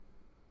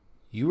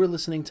You are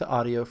listening to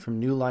audio from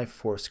New Life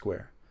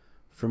Foursquare.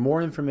 For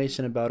more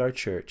information about our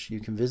church, you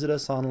can visit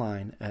us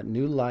online at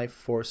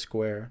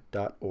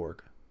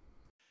newlifefoursquare.org.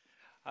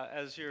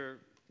 As you're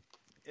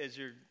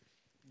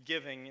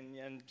giving,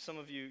 and some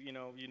of you, you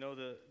know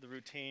the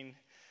routine.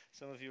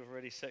 Some of you have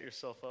already set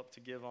yourself up to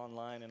give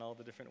online and all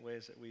the different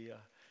ways that we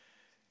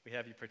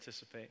have you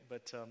participate.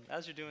 But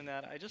as you're doing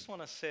that, I just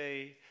want to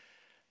say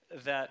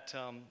that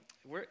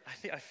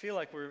I feel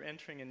like we're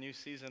entering a new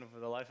season of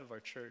the life of our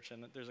church,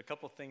 and there's a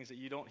couple things that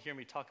you don't hear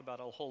me talk about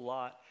a whole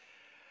lot,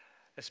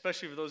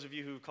 especially for those of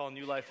you who call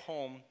New Life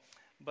home.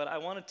 But I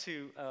wanted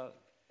to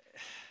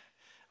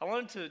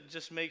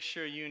just make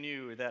sure you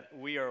knew that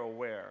we are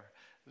aware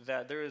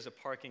that there is a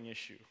parking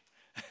issue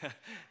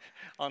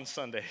on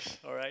Sundays.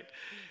 All right,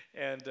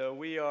 and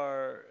we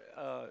are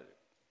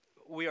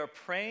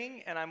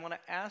praying, and I'm going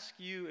to ask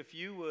you if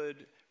you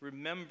would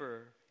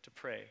remember to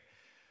pray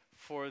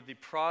for the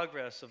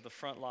progress of the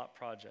front lot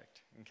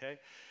project, okay?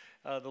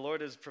 The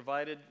Lord has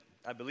provided,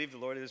 I believe the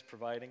Lord is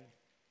providing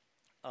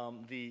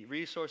the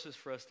resources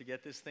for us to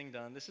get this thing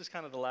done. This is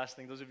kind of the last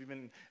thing. Those of you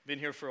who've been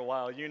here for a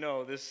while, you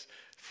know this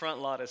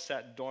front lot has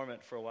sat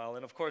dormant for a while.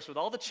 And of course, with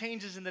all the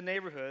changes in the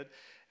neighborhood,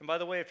 and by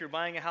the way, if you're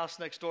buying a house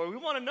next door, we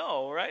want to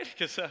know, right?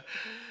 Because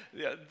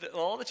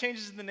all the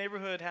changes in the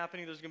neighborhood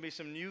happening, there's going to be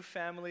some new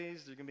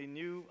families, there's going to be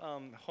new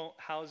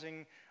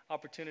housing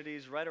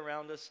opportunities right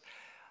around us.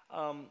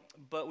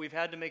 But we've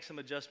had to make some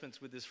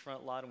adjustments with this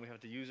front lot, and we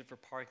have to use it for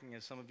parking,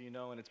 as some of you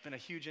know, and it's been a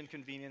huge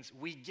inconvenience.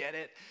 We get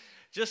it.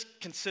 Just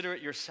consider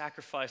it your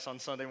sacrifice on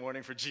Sunday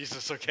morning for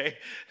Jesus, okay?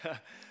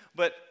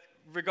 But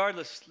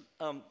regardless,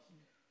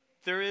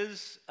 there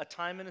is a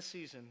time and a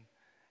season,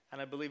 and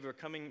I believe we're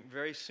coming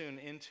very soon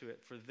into it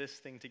for this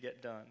thing to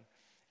get done,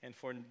 and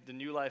for the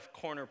New Life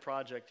Corner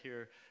project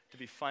here to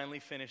be finally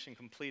finished and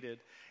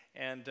completed.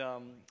 And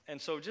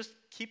so just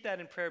keep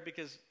that in prayer,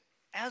 because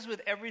as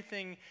with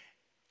everything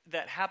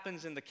that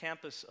happens in the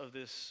campus of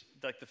this,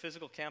 like the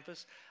physical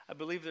campus, I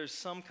believe there's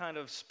some kind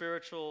of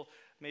spiritual,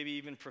 maybe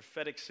even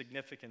prophetic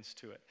significance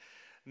to it.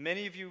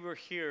 Many of you were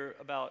here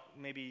about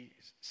maybe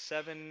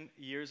 7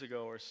 years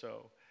ago or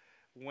so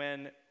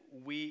when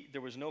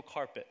there was no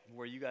carpet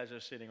where you guys are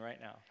sitting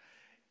right now.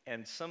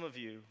 And some of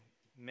you,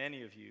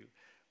 many of you,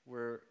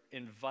 were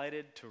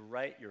invited to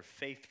write your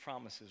faith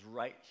promises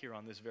right here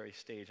on this very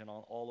stage and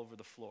all over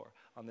the floor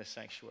on this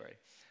sanctuary.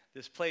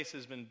 This place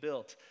has been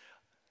built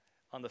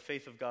on the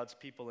faith of God's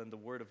people and the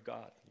Word of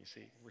God, you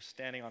see. We're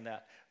standing on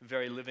that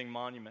very living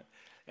monument.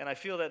 And I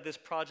feel that this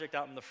project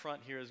out in the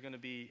front here is going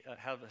to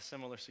have a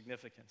similar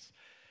significance.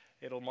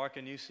 It'll mark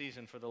a new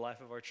season for the life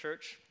of our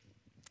church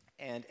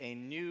and a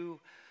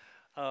new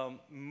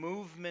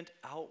movement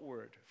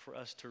outward for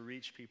us to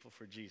reach people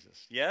for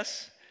Jesus.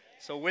 Yes?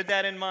 So with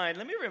that in mind,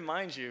 let me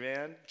remind you,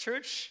 man,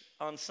 church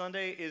on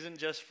Sunday isn't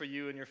just for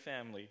you and your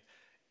family.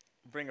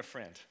 Bring a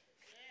friend.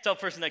 Tell the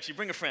person next to you,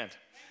 bring a friend.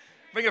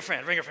 Bring a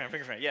friend,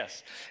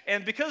 yes.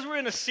 And because we're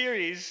in a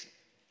series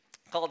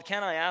called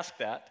Can I Ask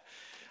That,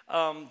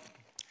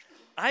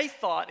 I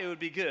thought it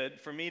would be good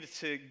for me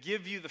to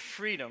give you the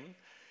freedom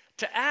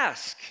to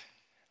ask,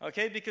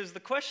 okay? Because the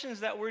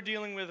questions that we're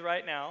dealing with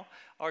right now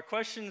are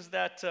questions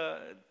that,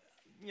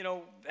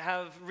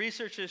 have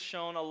research has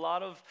shown a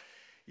lot of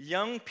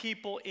young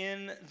people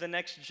in the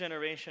next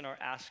generation are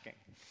asking.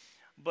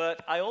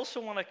 But I also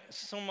want to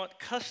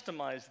somewhat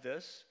customize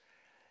this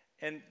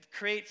and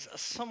creates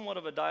somewhat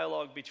of a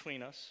dialogue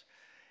between us.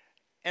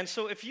 And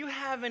so if you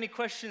have any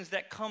questions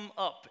that come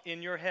up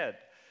in your head,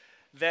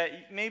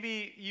 that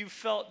maybe you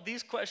felt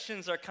these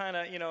questions are kind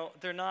of,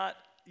 they're not,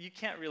 you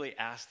can't really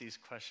ask these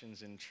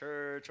questions in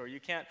church, or you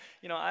can't,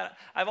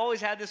 I've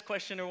always had this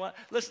question, or what.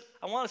 Listen,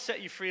 I want to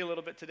set you free a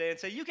little bit today and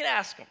say, you can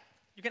ask them.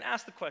 You can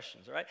ask the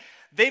questions, all right?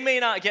 They may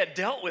not get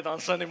dealt with on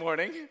Sunday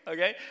morning,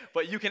 okay?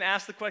 But you can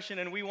ask the question,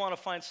 and we want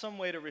to find some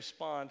way to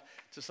respond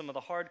to some of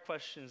the hard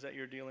questions that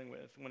you're dealing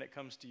with when it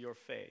comes to your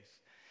faith.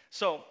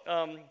 So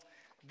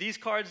these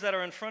cards that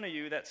are in front of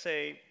you that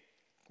say,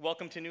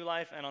 Welcome to New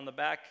Life, and on the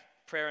back,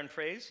 Prayer and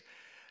Praise,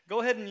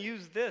 go ahead and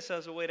use this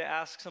as a way to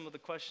ask some of the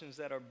questions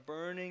that are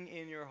burning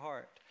in your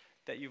heart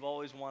that you've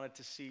always wanted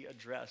to see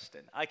addressed.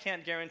 And I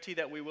can't guarantee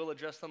that we will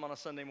address them on a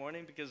Sunday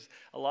morning, because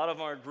a lot of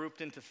them are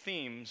grouped into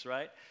themes,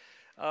 right?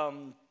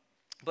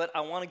 But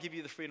I want to give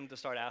you the freedom to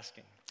start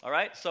asking, all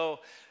right?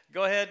 So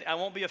go ahead. I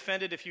won't be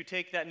offended if you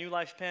take that New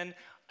Life pen,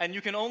 and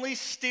you can only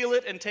steal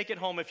it and take it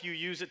home if you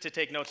use it to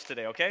take notes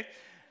today, okay?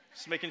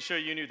 Just making sure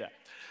you knew that.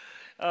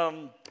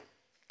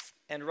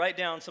 And write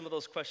down some of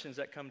those questions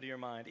that come to your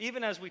mind,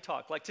 even as we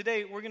talk. Like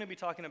today, we're going to be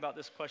talking about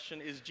this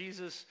question: is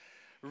Jesus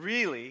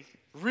really,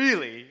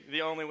 really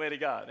the only way to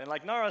God? And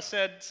like Nara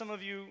said, some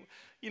of you,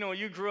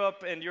 you grew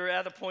up and you're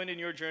at a point in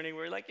your journey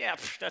where you're like,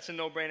 that's a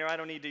no-brainer. I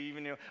don't need to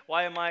even,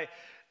 why am I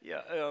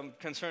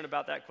concerned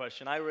about that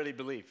question? I really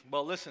believe.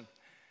 Well, listen,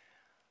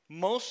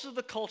 most of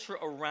the culture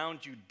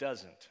around you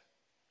doesn't.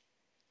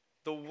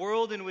 The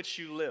world in which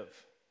you live,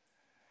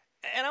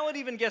 and I would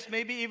even guess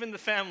maybe even the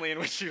family in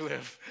which you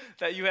live,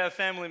 that you have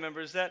family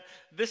members, that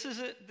this is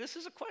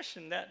a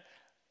question that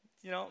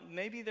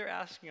maybe they're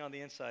asking on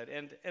the inside.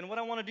 And what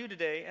I want to do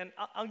today, and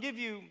I'll give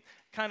you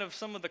kind of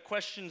some of the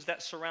questions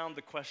that surround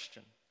the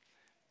question.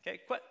 Okay,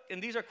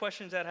 and these are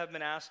questions that have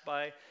been asked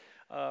by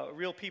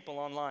real people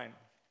online.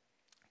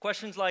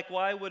 Questions like,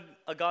 why would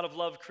a God of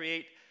love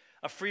create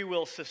a free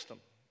will system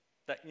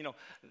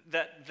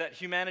that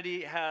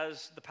humanity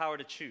has the power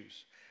to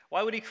choose?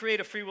 Why would he create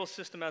a free will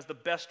system as the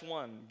best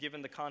one,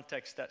 given the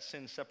context that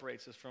sin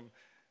separates us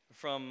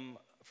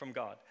from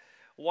God?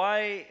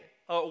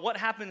 What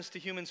happens to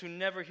humans who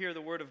never hear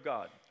the word of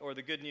God or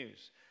the good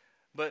news,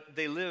 but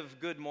they live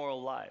good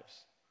moral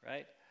lives,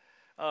 right?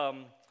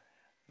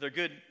 They're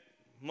good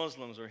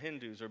Muslims or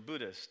Hindus or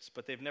Buddhists,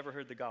 but they've never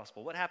heard the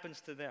gospel. What happens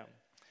to them?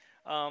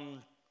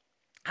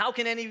 How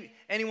can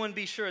anyone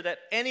be sure that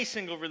any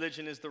single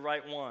religion is the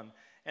right one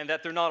and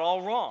that they're not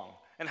all wrong?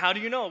 And how do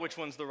you know which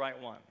one's the right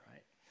one,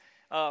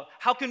 right?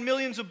 How can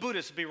millions of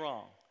Buddhists be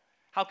wrong?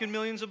 How can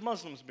millions of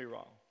Muslims be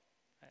wrong?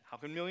 How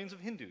can millions of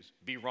Hindus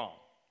be wrong?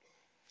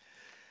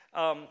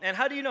 And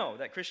how do you know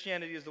that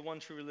Christianity is the one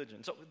true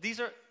religion? So these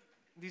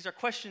are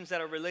questions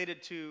that are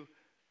related to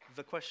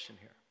the question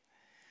here.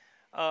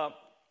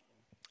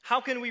 How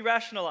can we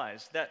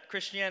rationalize that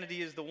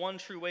Christianity is the one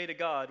true way to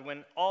God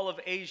when all of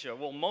Asia,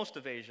 well, most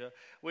of Asia,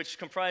 which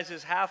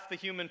comprises half the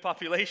human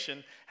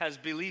population, has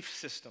belief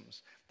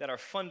systems that are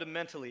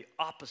fundamentally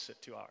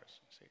opposite to ours?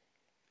 See?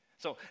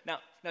 So now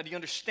do you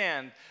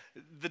understand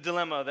the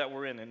dilemma that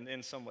we're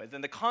in some ways?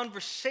 And the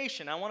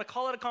conversation, I want to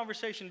call it a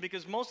conversation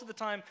because most of the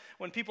time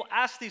when people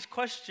ask these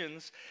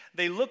questions,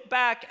 they look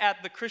back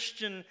at the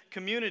Christian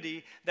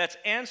community that's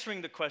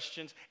answering the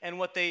questions, and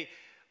what they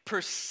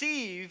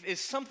perceive is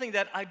something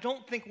that I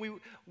don't think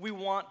we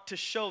want to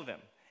show them.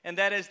 And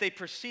that is, they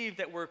perceive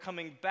that we're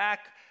coming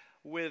back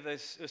with a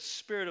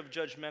spirit of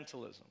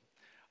judgmentalism,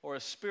 or a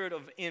spirit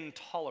of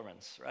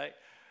intolerance, right?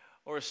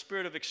 Or a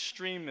spirit of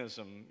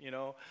extremism,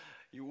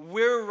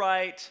 We're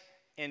right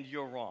and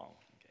you're wrong.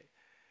 Okay?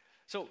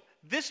 So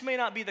this may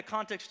not be the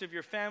context of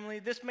your family.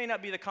 This may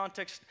not be the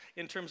context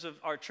in terms of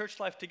our church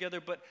life together,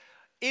 but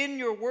in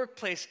your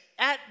workplace,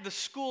 at the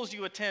schools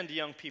you attend,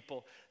 young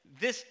people,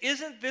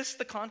 isn't this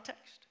the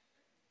context?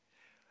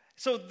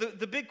 So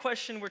the big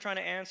question we're trying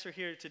to answer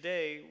here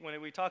today when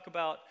we talk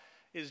about,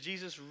 is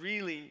Jesus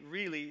really,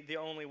 really the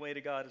only way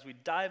to God? As we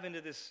dive into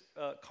this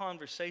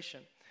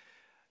conversation,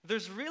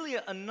 there's really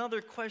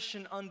another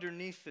question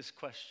underneath this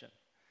question,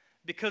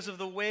 because of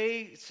the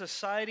way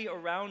society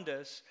around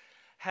us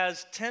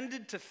has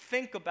tended to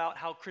think about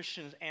how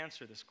Christians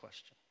answer this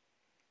question.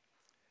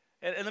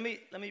 And let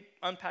me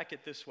unpack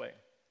it this way.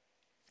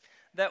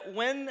 That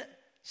when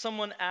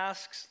someone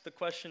asks the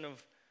question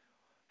of,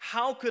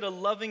 how could a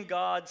loving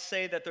God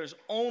say that there's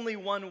only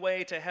one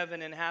way to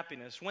heaven and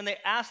happiness? When they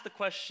ask the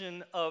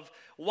question of,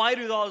 why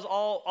do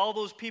all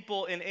those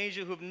people in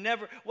Asia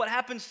what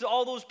happens to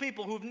all those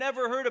people who've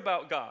never heard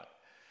about God?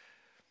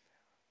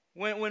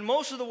 When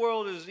most of the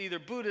world is either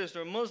Buddhist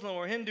or Muslim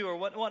or Hindu or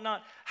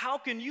whatnot, how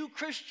can you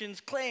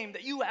Christians claim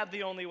that you have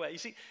the only way? You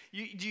see,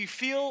 do you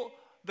feel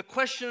the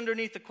question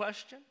underneath the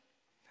question?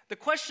 The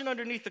question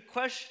underneath the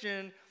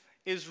question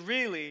is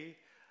really,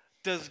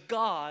 does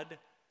God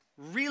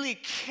really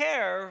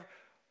care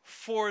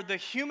for the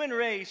human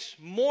race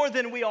more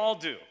than we all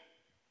do?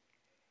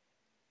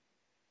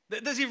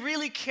 Does he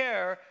really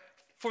care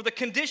for the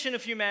condition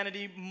of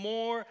humanity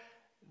more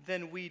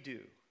than we do?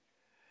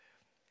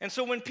 And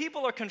so when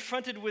people are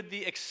confronted with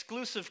the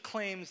exclusive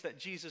claims that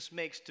Jesus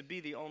makes to be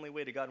the only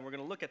way to God, and we're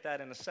going to look at that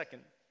in a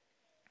second,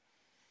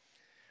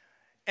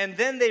 and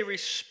then they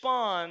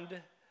respond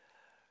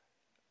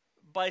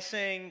by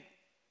saying,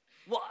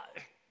 well,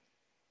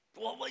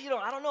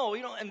 I don't know,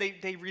 and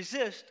they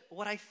resist.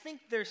 What I think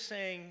they're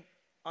saying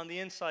on the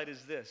inside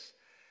is this: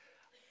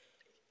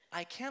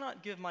 I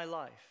cannot give my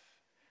life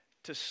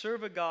to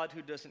serve a God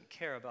who doesn't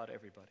care about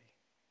everybody.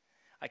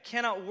 I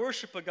cannot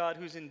worship a God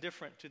who's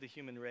indifferent to the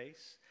human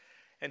race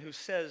and who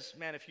says,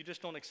 man, if you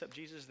just don't accept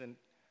Jesus, then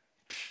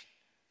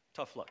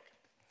tough luck.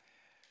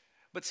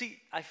 But see,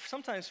 I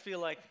sometimes feel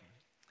like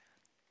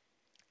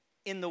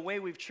in the way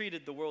we've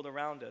treated the world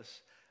around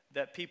us,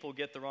 that people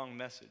get the wrong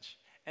message.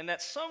 And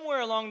that somewhere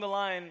along the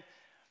line,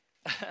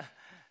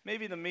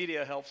 maybe the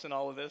media helps in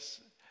all of this,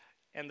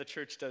 and the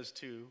church does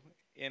too,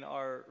 with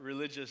our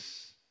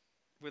religious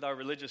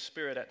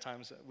spirit at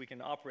times that we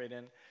can operate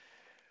in,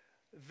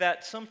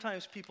 that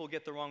sometimes people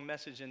get the wrong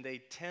message and they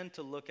tend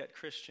to look at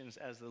Christians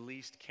as the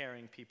least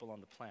caring people on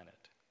the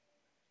planet.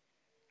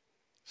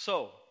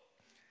 So,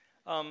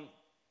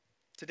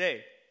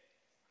 today,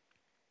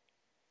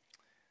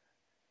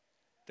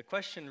 the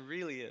question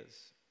really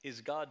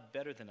is God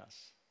better than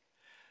us?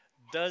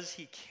 Does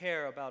he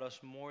care about us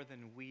more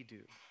than we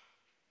do?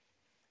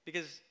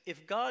 Because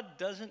if God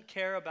doesn't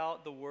care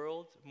about the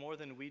world more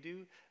than we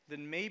do,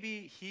 then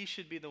maybe he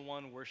should be the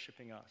one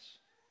worshiping us.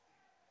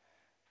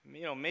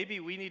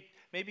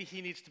 Maybe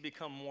he needs to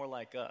become more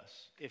like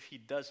us if he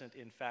doesn't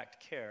in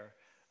fact care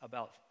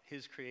about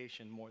his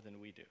creation more than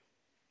we do.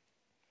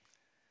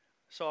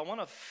 So I want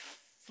to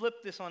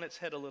flip this on its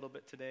head a little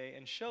bit today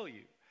and show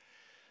you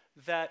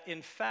that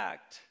in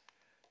fact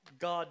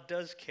God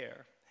does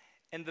care.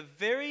 And the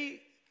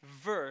very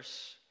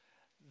verse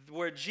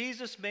where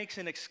Jesus makes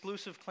an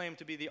exclusive claim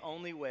to be the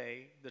only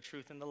way, the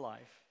truth, and the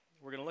life,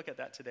 we're going to look at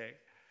that today,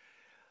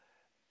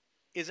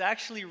 is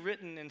actually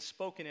written and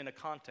spoken in a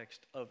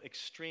context of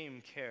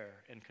extreme care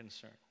and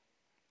concern.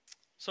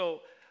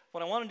 So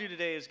what I want to do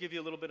today is give you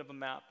a little bit of a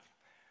map.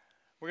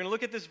 We're going to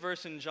look at this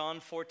verse in John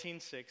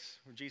 14:6,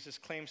 where Jesus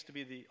claims to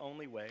be the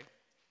only way.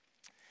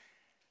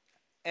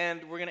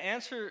 And we're going to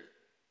answer,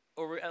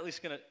 or we're at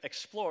least going to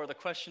explore the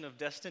question of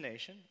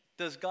destination.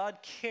 Does God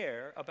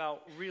care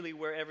about really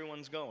where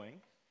everyone's going?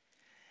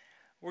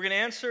 We're going to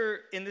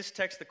answer in this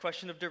text the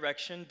question of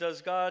direction.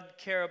 Does God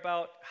care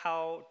about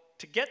how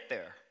to get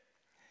there?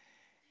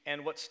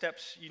 And what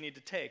steps you need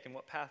to take and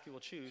what path you will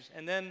choose.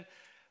 And then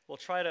we'll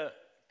try to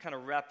kind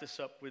of wrap this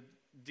up with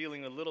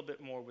dealing a little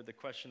bit more with the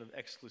question of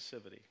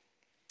exclusivity.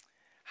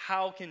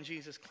 How can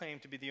Jesus claim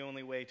to be the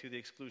only way to the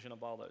exclusion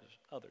of all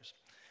others?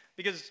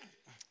 Because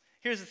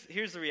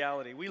here's the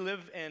reality. We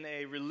live in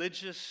a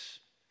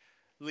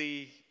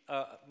religiously,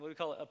 what do we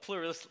call it, a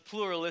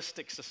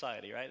pluralistic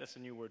society, right? That's a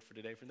new word for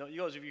today. For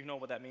those of you who know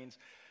what that means.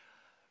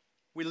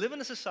 We live in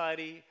a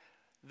society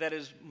that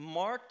is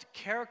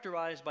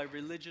characterized by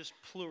religious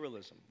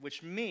pluralism,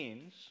 which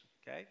means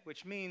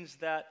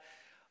that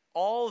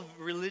all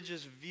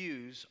religious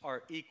views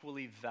are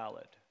equally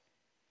valid.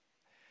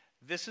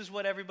 This is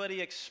what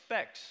everybody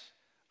expects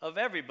of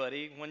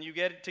everybody when you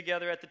get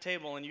together at the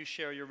table and you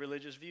share your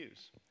religious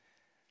views.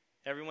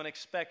 Everyone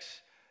expects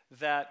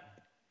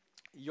that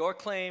your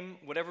claim,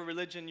 whatever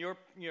religion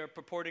you're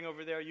purporting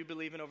over there, you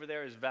believe in over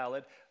there, is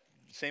valid.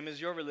 Same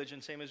as your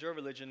religion, same as your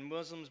religion.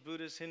 Muslims,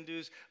 Buddhists,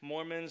 Hindus,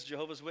 Mormons,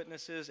 Jehovah's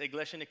Witnesses,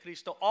 Iglesia Ni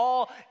Cristo,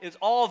 is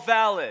all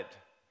valid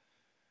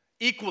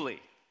equally.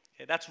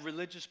 Okay, that's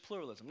religious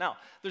pluralism. Now,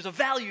 there's a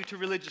value to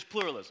religious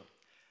pluralism.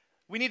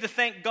 We need to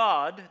thank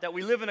God that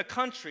we live in a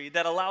country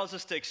that allows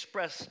us to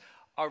express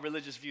our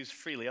religious views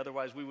freely.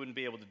 Otherwise, we wouldn't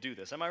be able to do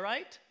this. Am I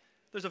right?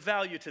 There's a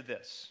value to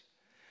this.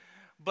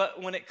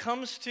 But when it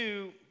comes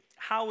to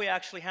how we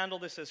actually handle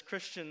this as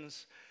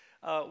Christians,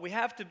 we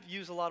have to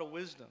use a lot of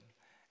wisdom.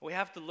 We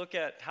have to look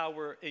at how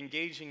we're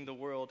engaging the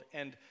world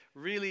and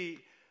really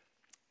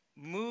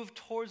move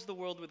towards the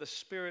world with a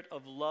spirit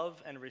of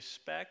love and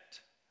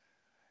respect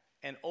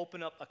and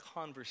open up a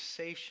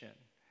conversation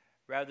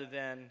rather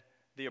than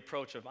the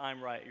approach of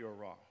I'm right, you're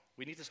wrong.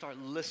 We need to start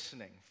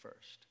listening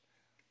first.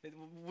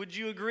 Would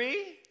you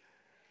agree?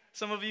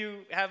 Some of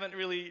you haven't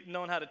really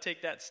known how to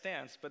take that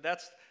stance, but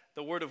that's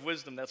the word of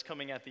wisdom that's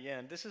coming at the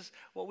end. This is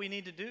what we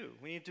need to do.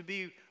 We need to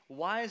be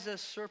wise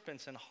as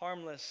serpents and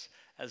harmless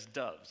as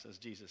doves, as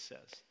Jesus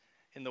says,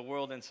 in the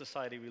world and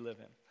society we live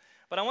in.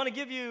 But I want to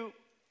give you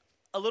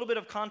a little bit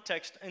of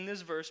context in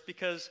this verse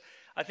because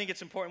I think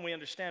it's important we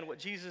understand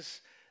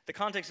the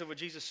context of what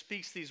Jesus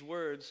speaks these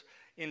words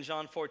in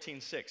John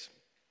 14:6.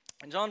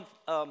 And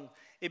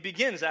it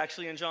begins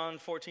actually in John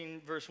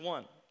 14, verse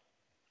 1.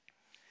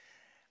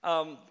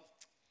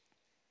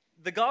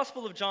 The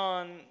Gospel of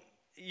John,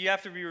 you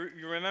have to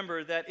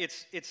remember that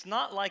it's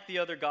not like the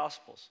other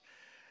Gospels.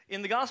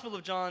 In the Gospel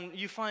of John,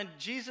 you find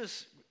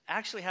Jesus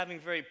actually having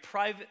very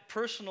private,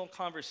 personal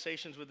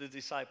conversations with his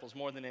disciples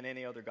more than in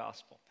any other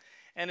Gospel.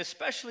 And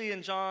especially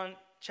in John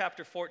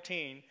chapter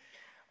 14,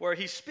 where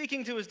he's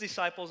speaking to his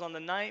disciples on the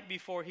night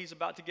before he's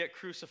about to get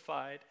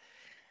crucified,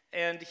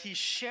 and he's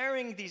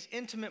sharing these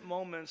intimate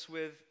moments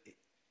with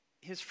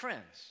his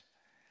friends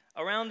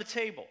around the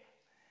table.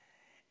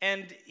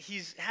 And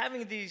he's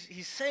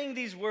saying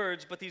these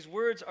words, but these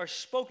words are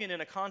spoken in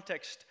a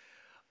context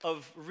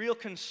of real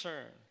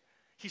concern.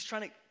 He's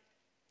trying to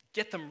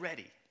get them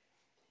ready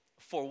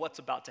for what's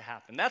about to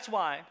happen. That's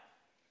why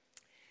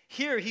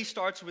here he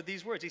starts with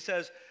these words. He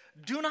says,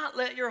 "Do not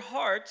let your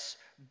hearts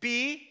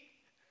be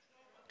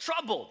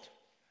troubled."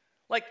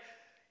 Like,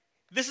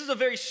 this is a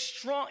very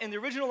strong, in the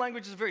original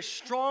language, is a very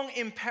strong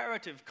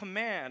imperative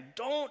command.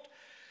 Don't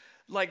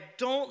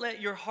let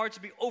your hearts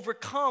be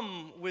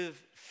overcome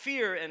with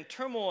fear and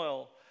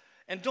turmoil,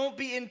 and don't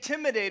be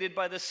intimidated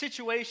by the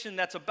situation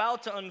that's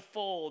about to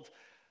unfold.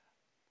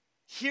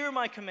 Hear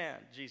my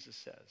command, Jesus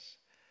says.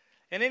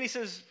 And then he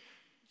says,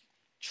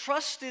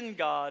 trust in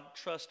God,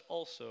 trust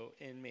also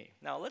in me.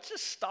 Now, let's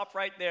just stop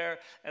right there,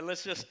 and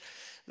let's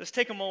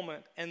take a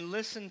moment and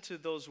listen to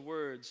those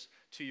words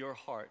to your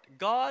heart.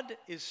 God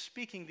is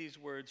speaking these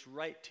words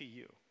right to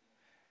you.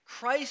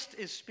 Christ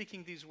is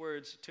speaking these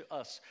words to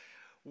us,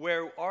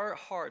 where our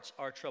hearts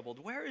are troubled.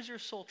 Where is your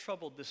soul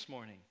troubled this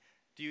morning?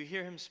 Do you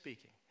hear him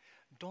speaking?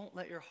 Don't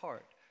let your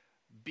heart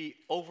be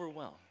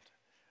overwhelmed,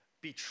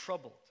 be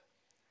troubled.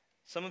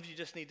 Some of you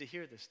just need to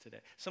hear this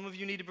today. Some of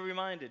you need to be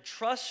reminded,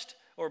 trust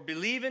or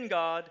believe in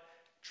God,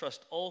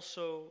 trust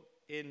also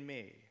in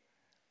me.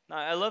 Now,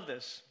 I love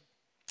this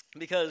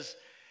because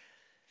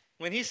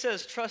when he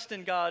says trust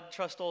in God,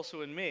 trust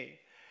also in me,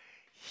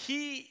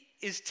 he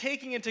is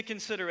taking into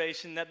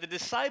consideration that the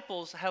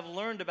disciples have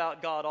learned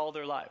about God all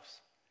their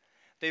lives.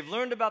 They've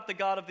learned about the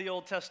God of the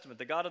Old Testament,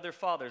 the God of their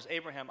fathers,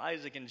 Abraham,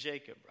 Isaac, and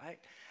Jacob, right?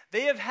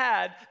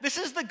 This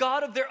is the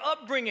God of their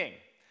upbringing.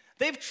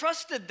 They've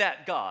trusted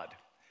that God.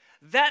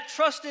 That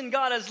trust in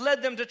God has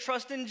led them to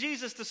trust in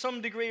Jesus to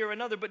some degree or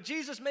another. But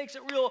Jesus makes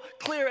it real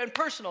clear and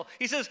personal.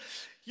 He says,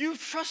 you've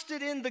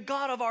trusted in the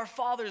God of our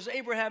fathers,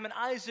 Abraham and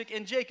Isaac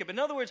and Jacob. In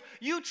other words,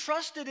 you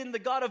trusted in the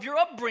God of your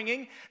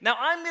upbringing. Now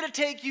I'm going to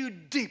take you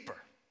deeper.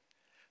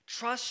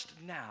 Trust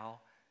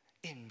now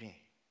in me.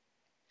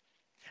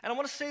 And I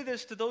want to say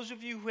this to those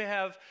of you who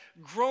have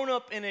grown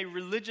up in a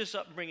religious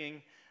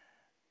upbringing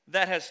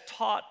that has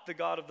taught the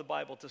God of the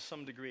Bible to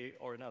some degree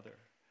or another.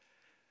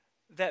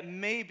 That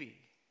maybe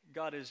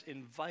God is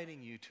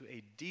inviting you to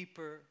a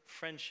deeper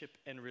friendship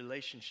and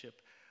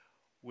relationship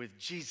with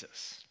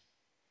Jesus.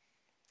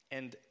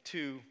 And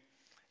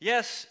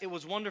yes, it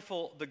was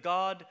wonderful,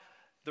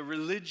 the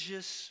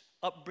religious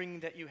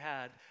upbringing that you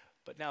had,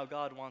 but now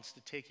God wants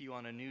to take you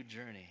on a new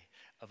journey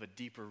of a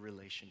deeper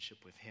relationship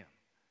with Him,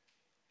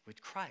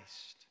 with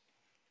Christ.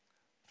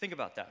 Think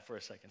about that for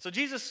a second. So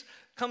Jesus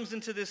comes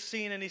into this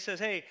scene and He says,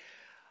 hey,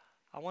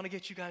 I want to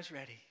get you guys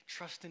ready.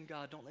 Trust in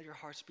God. Don't let your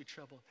hearts be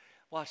troubled.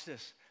 Watch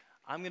this.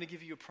 I'm going to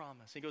give you a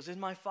promise. He goes, in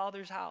my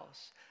Father's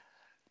house.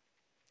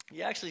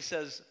 He actually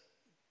says,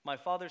 my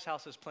Father's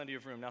house has plenty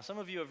of room. Now, some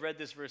of you have read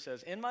this verse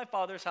as, in my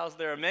Father's house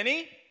there are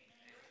many.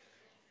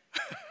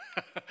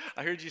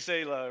 I heard you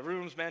say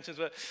rooms, mansions.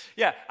 But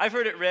yeah, I've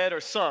heard it read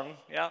or sung.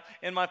 Yeah,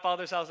 in my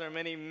Father's house there are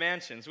many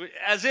mansions.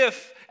 As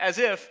if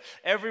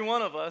every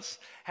one of us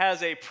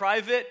has a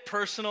private,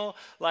 personal,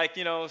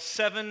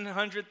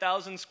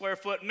 700,000 square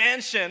foot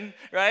mansion,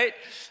 right?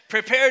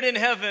 Prepared in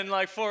heaven,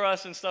 for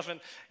us and stuff. And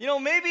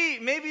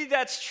maybe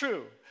that's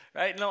true,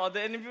 right? No,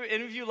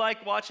 any of you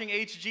like watching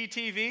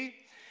HGTV?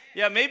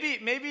 Yeah, maybe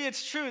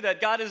it's true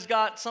that God has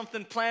got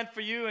something planned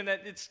for you and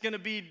that it's going to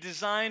be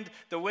designed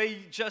the way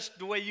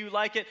you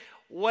like it,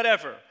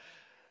 whatever.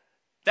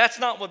 That's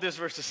not what this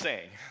verse is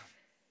saying.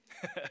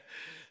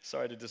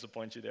 Sorry to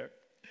disappoint you there.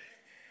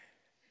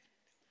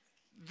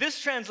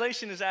 This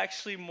translation is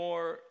actually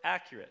more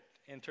accurate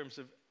in terms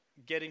of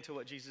getting to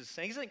what Jesus is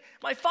saying. He's saying,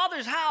 my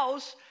Father's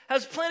house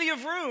has plenty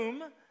of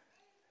room.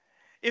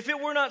 If it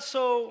were not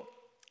so,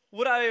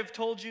 would I have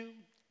told you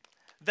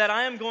that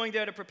I am going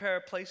there to prepare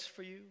a place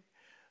for you?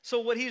 So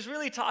what he's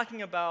really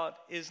talking about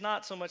is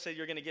not so much that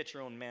you're going to get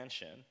your own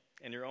mansion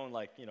and your own,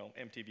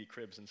 MTV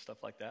Cribs and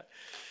stuff like that.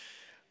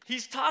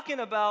 He's talking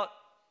about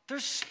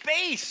there's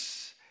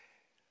space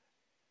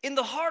in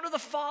the heart of the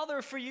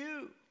Father for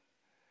you.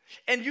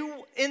 And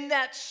you, in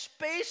that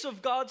space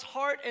of God's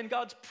heart and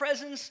God's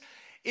presence,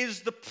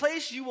 is the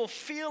place you will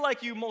feel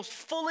like you most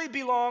fully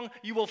belong.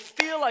 You will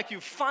feel like you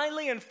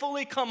finally and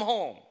fully come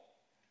home.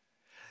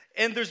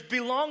 And there's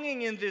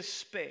belonging in this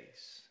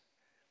space.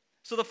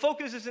 So the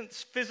focus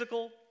isn't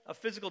a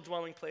physical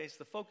dwelling place.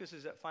 The focus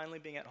is at finally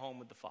being at home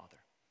with the Father.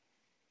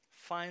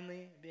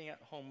 Finally being at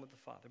home with the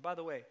Father. By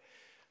the way,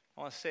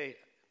 I want to say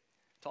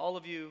to all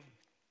of you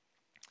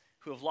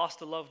who have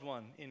lost a loved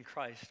one in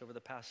Christ over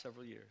the past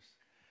several years,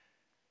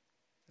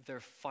 they're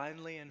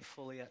finally and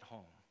fully at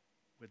home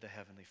with the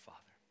Heavenly Father.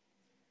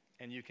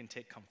 And you can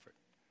take comfort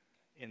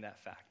in that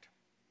fact.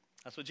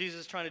 That's what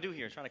Jesus is trying to do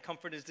here, trying to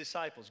comfort His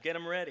disciples, get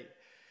them ready.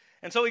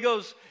 And so He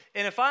goes,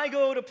 and if I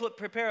go to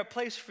prepare a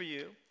place for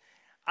you,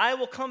 I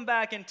will come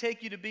back and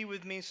take you to be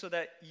with me so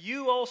that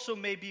you also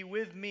may be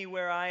with me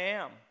where I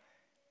am.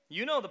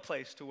 You know the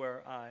place to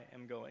where I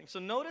am going. So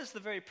notice the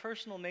very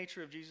personal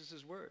nature of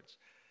Jesus' words.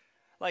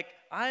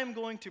 I am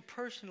going to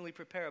personally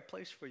prepare a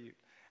place for you.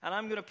 And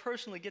I'm going to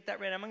personally get that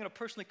ready. I'm going to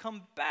personally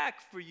come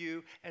back for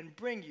you and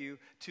bring you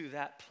to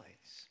that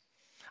place.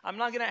 I'm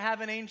not going to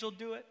have an angel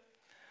do it.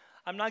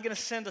 I'm not going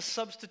to send a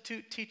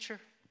substitute teacher.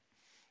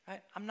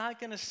 Right? I'm not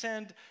going to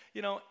send,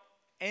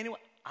 anyone.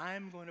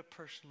 I'm going to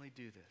personally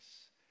do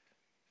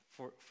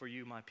this for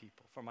you, my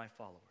people, for my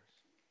followers.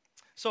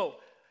 So,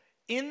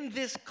 in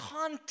this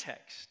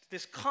context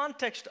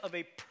of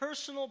a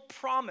personal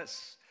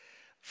promise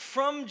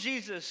from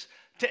Jesus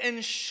to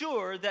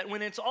ensure that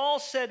when it's all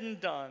said and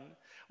done,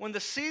 when the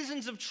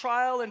seasons of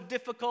trial and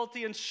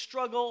difficulty and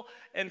struggle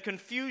and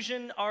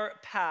confusion are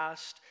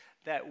past,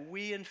 that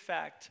we, in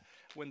fact,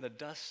 when the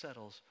dust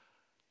settles,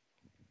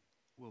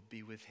 will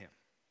be with Him.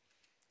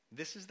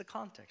 This is the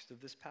context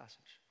of this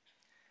passage.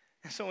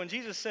 And so when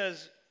Jesus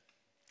says,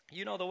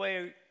 you know the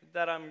way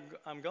that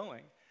I'm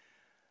going,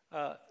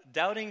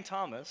 doubting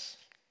Thomas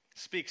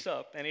speaks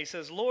up and he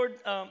says, Lord,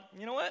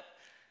 you know what?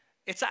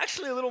 It's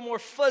actually a little more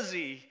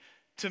fuzzy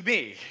to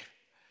me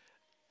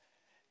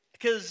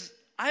because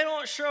I'm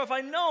not sure if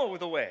I know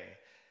the way.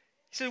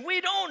 He says,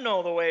 we don't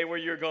know the way where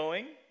you're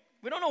going.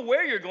 We don't know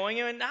where you're going,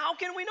 and how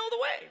can we know the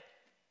way?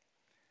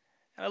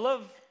 And I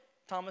love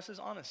Thomas's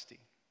honesty.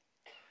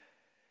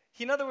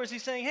 In other words,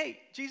 he's saying, hey,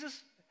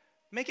 Jesus,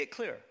 make it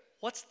clear.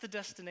 What's the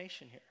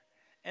destination here?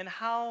 And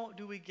how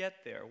do we get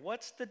there?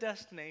 What's the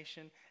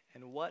destination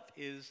and what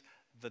is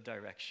the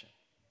direction?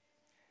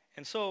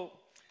 And so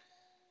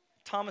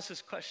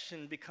Thomas's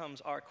question becomes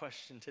our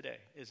question today,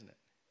 isn't it?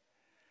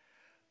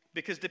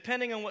 Because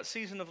depending on what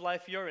season of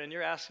life you're in,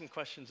 you're asking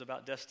questions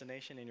about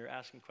destination and you're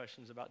asking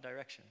questions about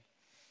direction.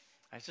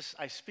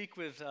 I speak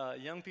with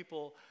young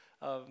people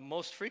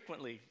most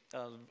frequently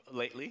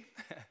lately.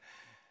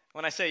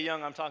 When I say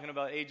young, I'm talking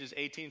about ages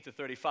 18 to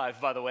 35,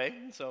 by the way.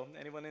 So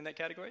anyone in that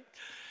category?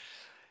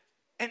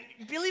 And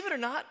believe it or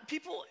not,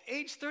 people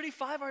age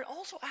 35 are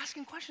also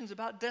asking questions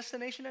about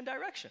destination and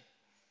direction.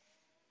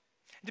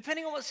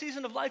 Depending on what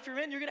season of life you're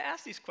in, you're going to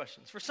ask these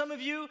questions. For some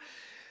of you,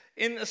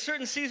 in a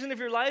certain season of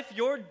your life,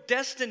 your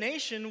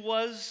destination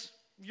was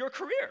your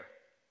career.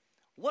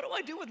 What do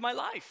I do with my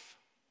life?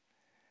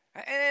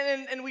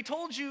 And we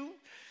told you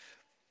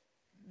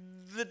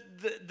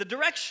the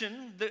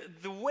direction,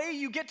 the way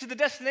you get to the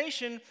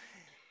destination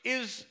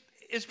is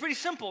pretty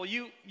simple.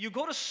 You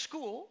go to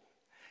school,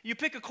 you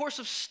pick a course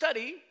of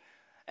study,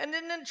 and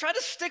then try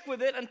to stick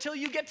with it until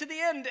you get to the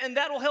end, and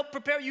that'll help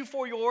prepare you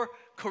for your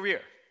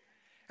career.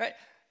 Right?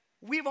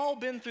 We've all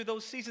been through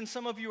those seasons.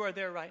 Some of you are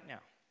there right now.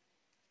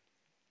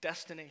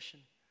 Destination,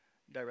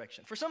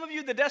 direction. For some of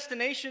you, the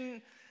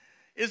destination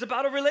is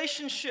about a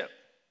relationship.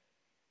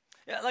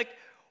 Yeah, like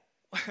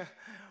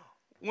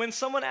when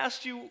someone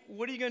asks you,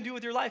 what are you going to do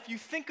with your life? You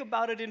think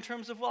about it in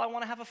terms of, well, I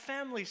want to have a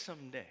family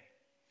someday.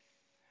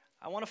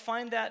 I want to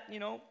find that,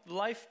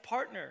 life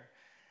partner.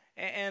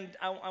 And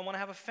I want to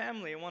have a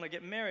family. I want to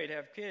get married,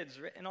 have kids,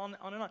 and on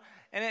and on.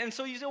 And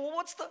so you say, well,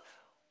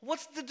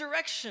 what's the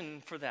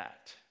direction for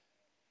that?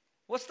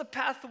 What's the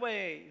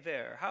pathway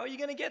there? How are you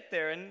going to get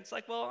there? And it's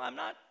like, well, I'm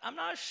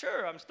not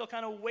sure. I'm still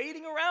kind of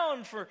waiting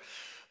around for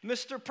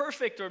Mr.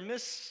 Perfect or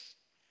Miss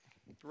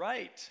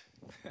Right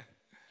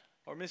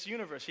or Miss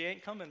Universe. She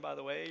ain't coming, by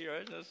the way.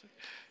 Right?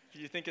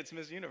 You think it's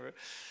Miss Universe.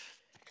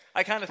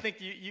 I kind of think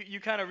you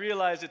kind of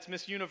realize it's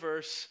Miss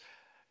Universe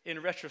in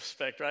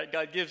retrospect, right?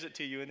 God gives it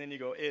to you, and then you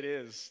go, it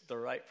is the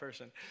right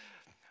person.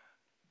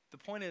 The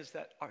point is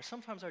that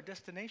sometimes our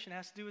destination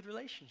has to do with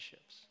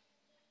relationships.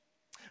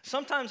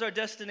 Sometimes our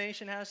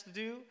destination has to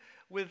do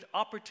with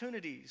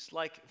opportunities,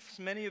 like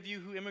many of you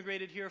who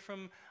immigrated here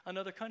from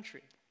another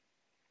country.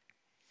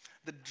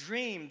 The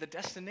dream, the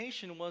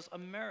destination was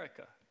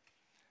America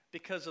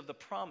because of the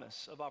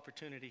promise of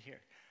opportunity here.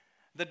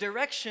 The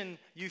direction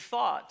you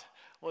thought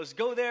was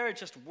go there and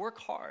just work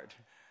hard.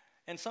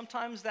 And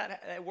sometimes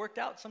that worked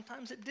out,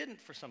 sometimes it didn't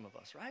for some of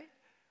us, right?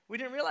 We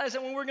didn't realize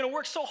that when we were going to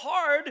work so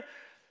hard,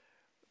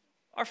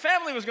 our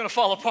family was going to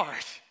fall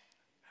apart.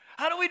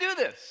 How do we do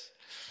this?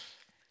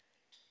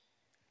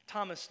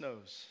 Thomas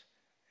knows,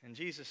 and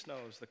Jesus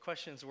knows the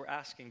questions we're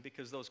asking,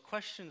 because those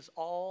questions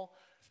all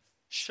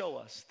show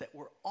us that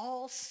we're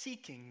all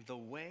seeking the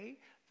way,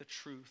 the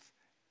truth,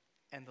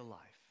 and the life.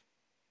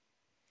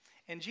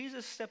 And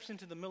Jesus steps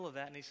into the middle of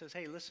that and he says,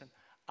 hey, listen,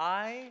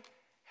 I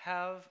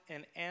have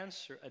an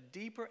answer, a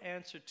deeper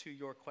answer to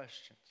your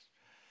questions.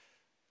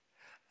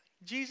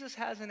 Jesus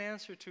has an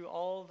answer to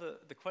all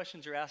the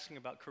questions you're asking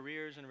about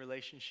careers and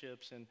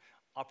relationships and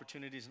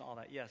opportunities and all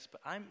that, yes,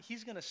 but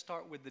he's going to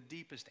start with the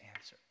deepest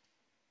answer.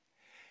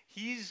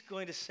 He's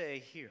going to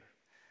say here,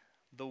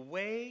 the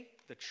way,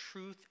 the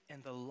truth,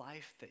 and the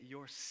life that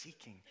you're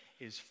seeking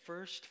is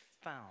first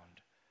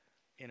found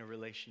in a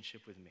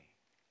relationship with me.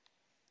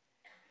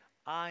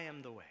 I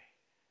am the way.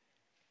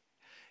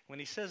 When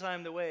he says I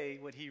am the way,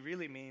 what he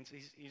really means,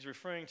 he's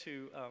referring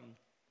to,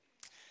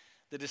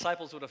 the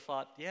disciples would have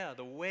thought, yeah,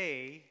 the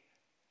way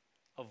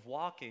of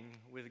walking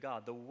with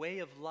God, the way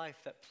of life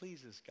that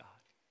pleases God.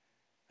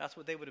 That's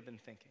what they would have been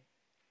thinking.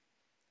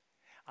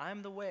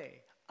 I'm the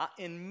way.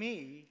 In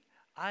me,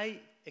 I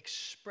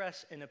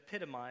express and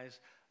epitomize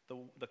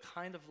the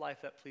kind of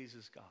life that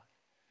pleases God.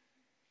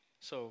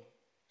 So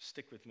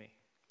stick with me.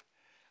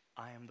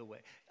 I am the way.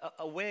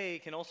 A way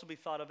can also be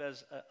thought of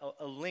as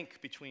a link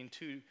between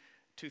two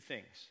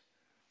things.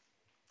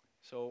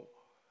 So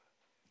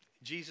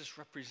Jesus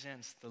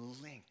represents the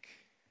link,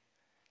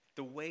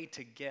 the way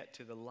to get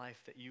to the life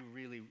that you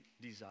really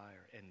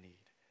desire and need.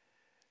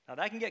 Now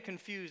that can get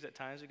confused at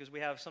times because we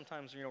have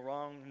sometimes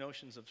wrong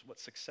notions of what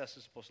success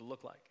is supposed to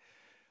look like.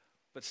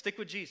 But stick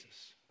with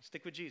Jesus.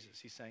 Stick with Jesus.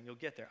 He's saying you'll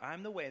get there.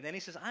 I'm the way. And then he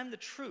says, I'm the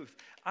truth.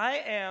 I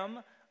am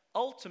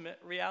ultimate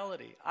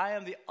reality. I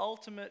am the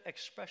ultimate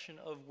expression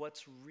of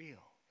what's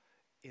real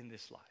in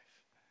this life.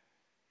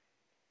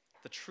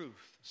 The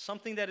truth.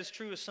 Something that is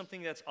true is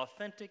something that's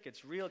authentic,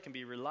 it's real, it can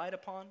be relied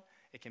upon,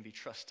 it can be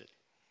trusted.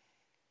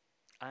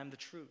 I'm the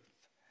truth.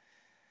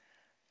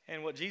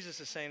 And what Jesus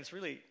is saying is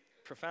really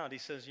profound. He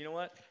says, you know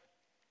what?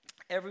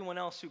 Everyone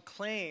else who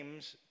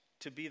claims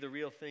to be the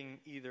real thing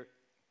either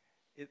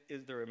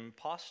they're an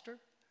imposter,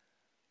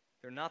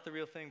 they're not the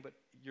real thing, but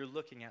you're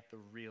looking at the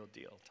real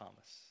deal,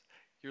 Thomas.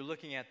 You're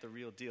looking at the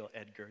real deal,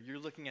 Edgar. You're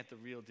looking at the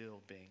real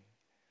deal, Bing.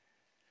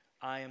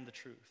 I am the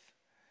truth.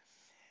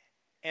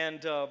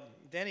 And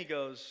then he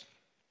goes,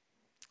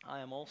 I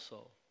am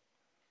also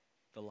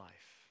the life.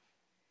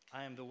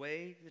 I am the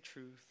way, the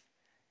truth,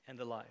 and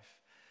the life.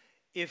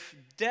 If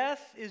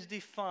death is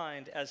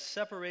defined as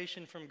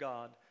separation from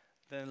God,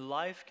 then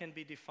life can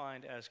be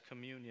defined as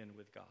communion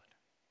with God.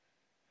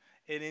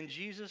 And in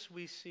Jesus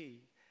we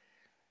see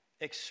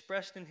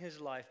expressed in his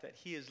life that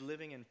he is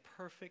living in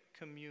perfect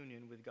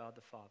communion with God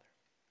the Father.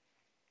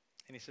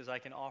 And he says, I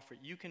can offer,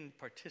 you can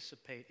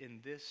participate in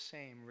this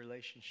same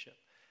relationship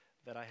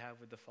that I have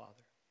with the Father.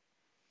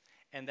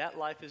 And that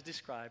life is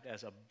described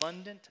as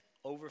abundant,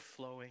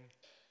 overflowing,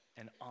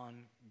 and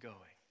ongoing.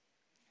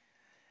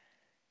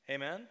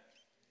 Amen?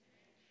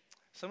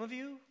 Some of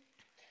you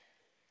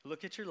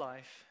look at your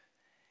life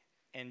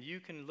and you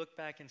can look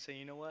back and say,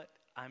 you know what?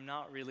 I'm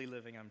not really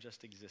living, I'm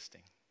just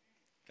existing.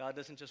 God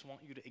doesn't just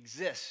want you to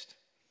exist.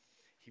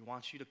 He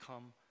wants you to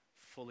come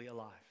fully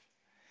alive.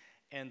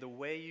 And the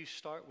way you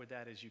start with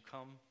that is you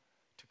come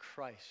to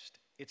Christ.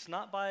 It's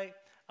not by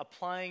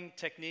applying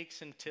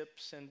techniques and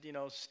tips and,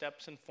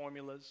 steps and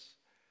formulas.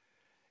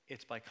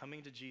 It's by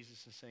coming to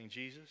Jesus and saying,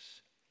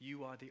 Jesus,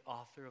 you are the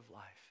author of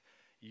life.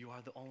 You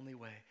are the only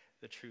way,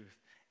 the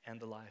truth, and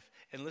the life.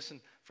 And listen,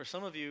 for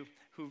some of you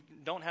who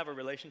don't have a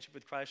relationship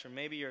with Christ, or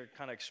maybe you're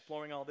kind of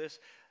exploring all this,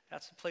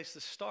 that's the place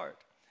to start.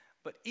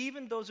 But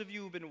even those of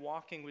you who've been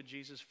walking with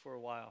Jesus for a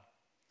while,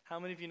 how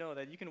many of you know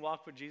that you can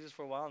walk with Jesus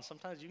for a while and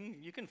sometimes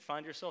you can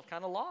find yourself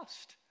kind of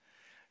lost?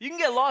 You can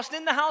get lost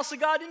in the house of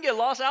God. You can get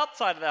lost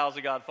outside of the house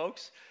of God,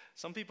 folks.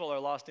 Some people are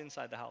lost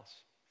inside the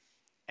house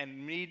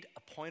and need a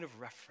point of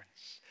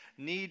reference,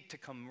 need to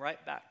come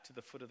right back to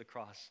the foot of the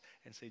cross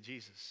and say,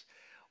 Jesus,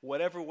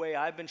 whatever way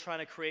I've been trying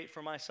to create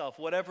for myself,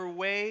 whatever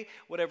way,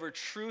 whatever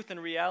truth and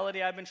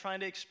reality I've been trying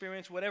to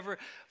experience, whatever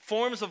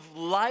forms of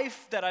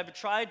life that I've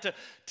tried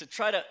to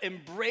try to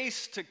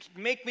embrace to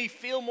make me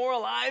feel more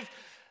alive,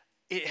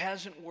 it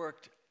hasn't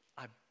worked.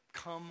 I've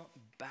come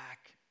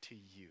back to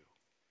you.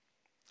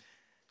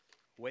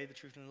 Way, the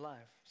truth, and the life.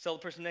 Tell the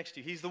person next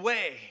to you, he's the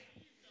way,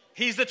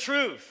 he's the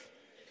truth,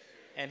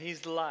 and he's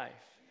the life.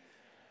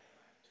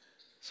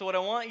 So what I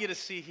want you to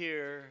see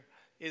here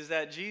is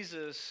that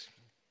Jesus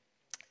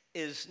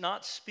is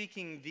not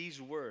speaking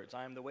these words,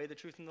 I am the way, the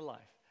truth, and the life,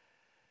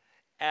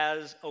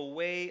 as a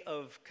way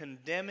of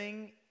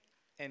condemning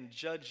and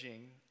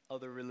judging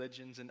other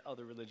religions and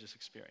other religious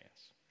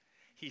experience.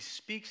 He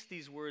speaks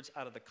these words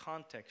out of the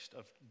context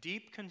of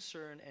deep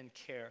concern and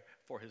care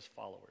for his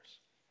followers.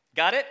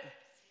 Got it?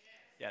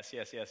 Yes.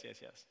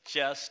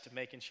 Just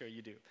making sure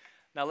you do.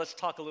 Now let's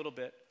talk a little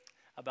bit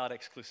about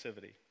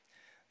exclusivity.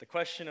 The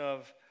question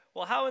of,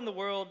 well, how in the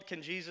world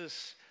can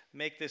Jesus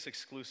make this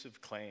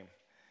exclusive claim?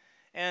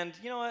 And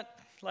you know what?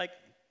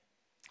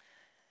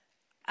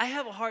 I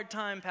have a hard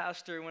time,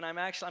 Pastor, when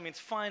it's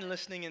fine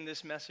listening in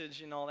this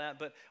message and all that,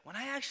 but when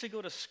I actually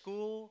go to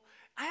school,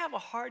 I have a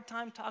hard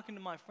time talking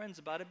to my friends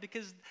about it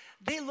because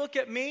they look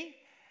at me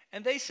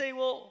and they say,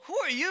 well, who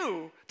are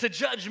you to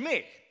judge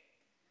me?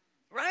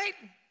 Right?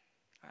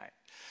 All right.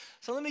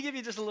 So let me give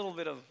you just a little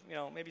bit of,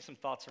 maybe some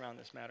thoughts around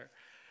this matter.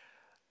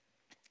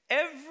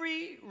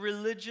 Every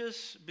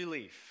religious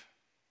belief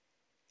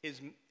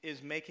is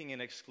making an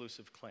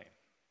exclusive claim.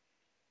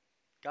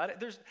 Got it?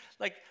 There's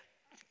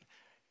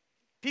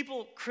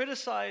people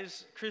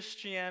criticize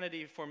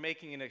Christianity for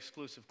making an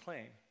exclusive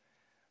claim.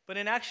 But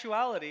in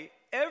actuality,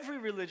 every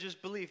religious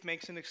belief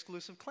makes an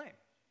exclusive claim.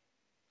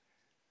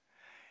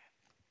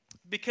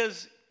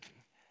 Because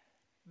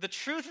the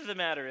truth of the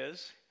matter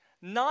is,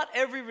 not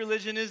every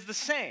religion is the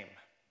same.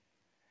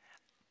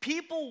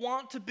 People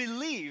want to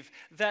believe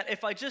that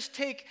if I just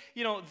take,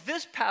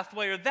 this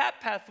pathway or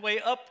that pathway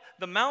up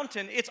the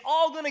mountain, it's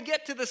all going to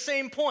get to the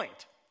same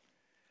point.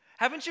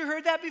 Haven't you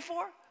heard that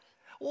before?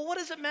 Well, what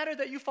does it matter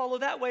that you follow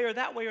that way or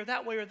that way or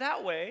that way or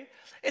that way?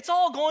 It's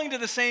all going to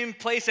the same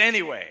place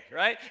anyway,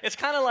 right? It's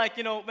kind of like,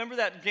 remember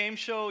that game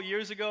show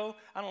years ago?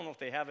 I don't know if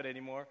they have it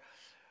anymore,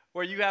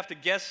 where you have to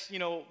guess,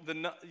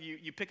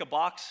 you pick a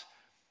box.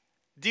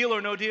 Deal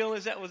or no deal,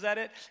 was that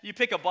it? You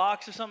pick a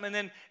box or something, and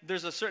then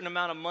there's a certain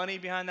amount of money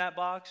behind that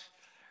box.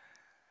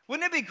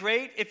 Wouldn't it be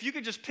great if you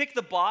could just pick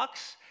the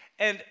box,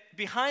 and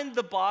behind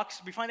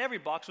every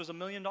box was $1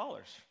 million?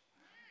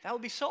 That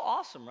would be so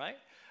awesome, right?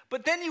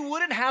 But then you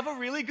wouldn't have a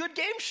really good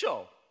game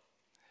show.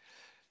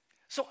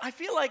 So I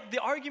feel like the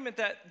argument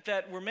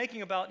that we're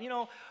making about,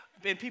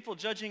 and people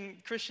judging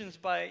Christians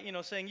by,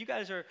 saying you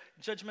guys are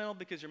judgmental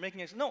because you're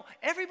making it. No,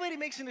 everybody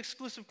makes an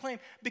exclusive claim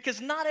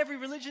because not every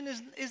religion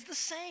is the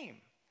same.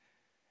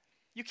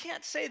 You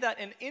can't say that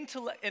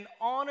and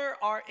honor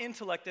our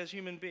intellect as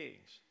human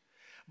beings.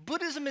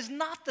 Buddhism is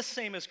not the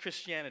same as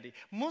Christianity.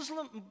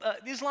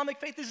 The Islamic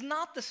faith is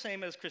not the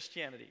same as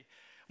Christianity.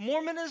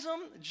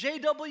 Mormonism,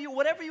 JW,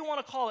 whatever you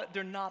want to call it,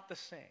 they're not the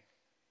same.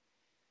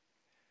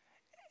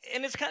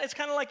 And it's kind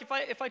of like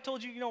if I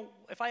told you,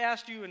 if I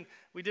asked you and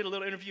we did a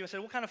little interview and said,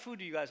 what kind of food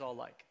do you guys all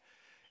like?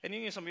 And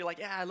somebody like,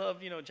 yeah, I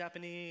love,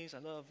 Japanese, I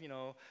love,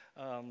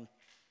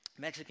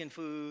 Mexican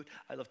food,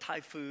 I love Thai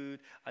food,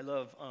 I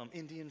love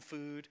Indian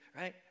food,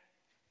 right?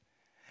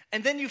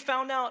 And then you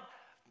found out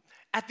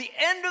at the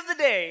end of the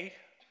day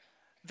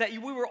that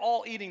we were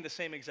all eating the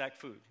same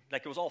exact food.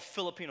 Like it was all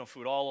Filipino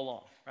food all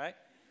along, right?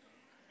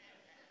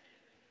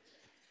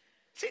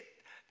 See,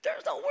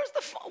 where's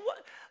the fun?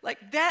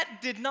 That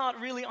did not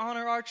really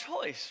honor our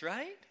choice,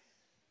 right?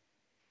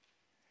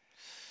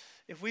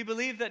 If we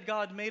believe that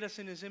God made us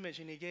in his image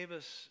and he gave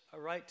us a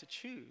right to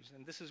choose,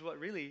 and this is what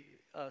really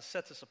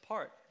sets us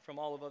apart from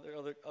all of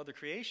other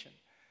creation.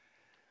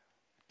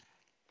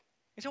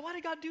 And so why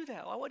did God do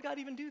that? Why would God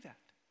even do that?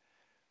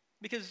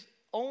 Because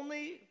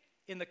only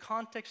in the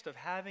context of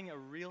having a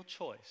real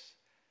choice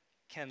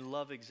can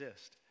love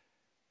exist.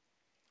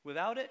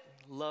 Without it,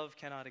 love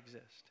cannot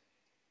exist.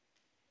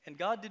 And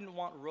God didn't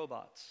want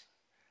robots.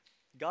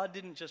 God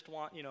didn't just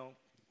want,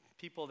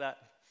 people that,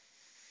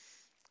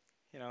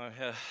 he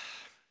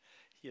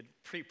had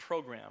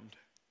pre-programmed.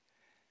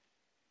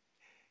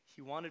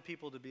 He wanted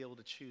people to be able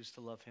to choose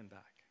to love him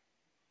back.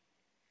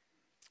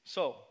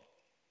 So,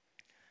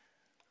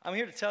 I'm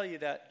here to tell you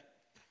that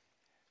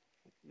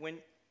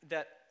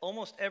that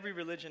almost every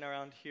religion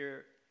around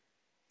here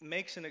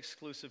makes an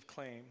exclusive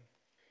claim,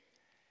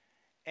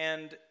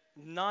 and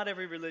not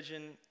every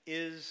religion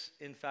is,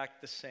 in fact,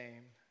 the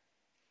same.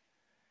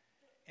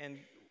 And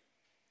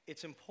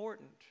it's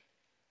important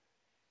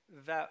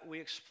that we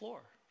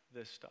explore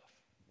this stuff.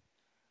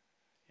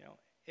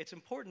 It's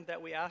important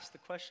that we ask the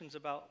questions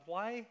about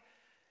why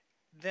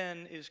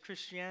then is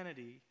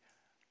Christianity,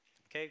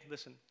 okay,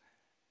 listen,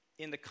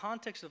 in the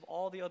context of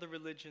all the other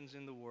religions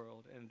in the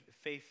world and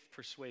faith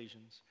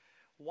persuasions,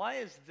 why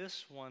is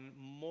this one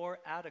more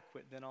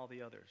adequate than all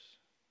the others?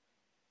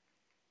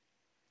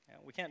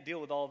 We can't deal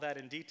with all that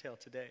in detail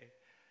today,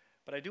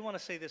 but I do want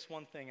to say this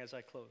one thing as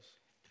I close.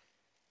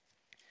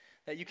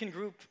 That you can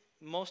group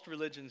most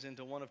religions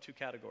into one of two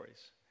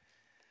categories.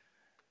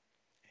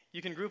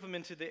 You can group them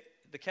into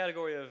the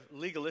category of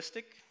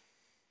legalistic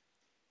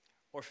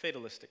or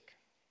fatalistic.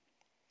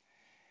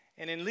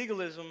 And in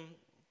legalism,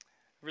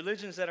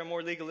 religions that are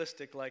more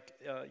legalistic, like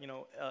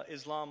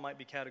Islam might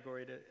be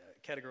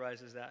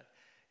categorized as that,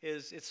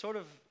 it's sort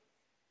of,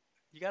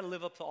 you got to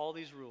live up to all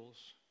these rules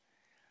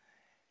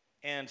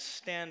and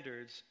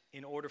standards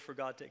in order for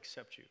God to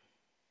accept you.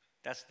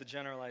 That's the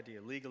general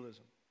idea,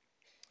 legalism.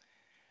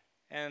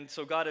 And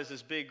so God is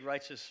this big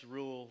righteous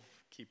rule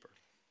keeper.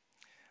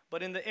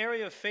 But in the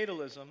area of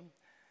fatalism,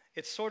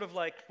 it's sort of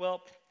like,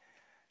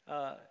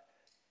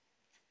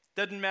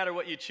 doesn't matter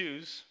what you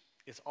choose,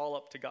 it's all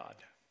up to God,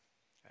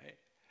 right?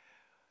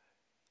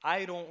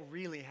 I don't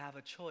really have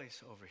a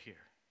choice over here.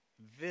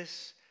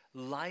 This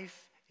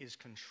life is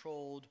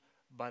controlled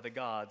by the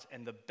gods,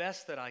 and the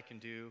best that I can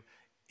do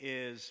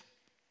is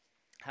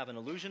have an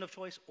illusion of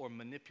choice or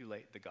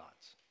manipulate the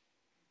gods.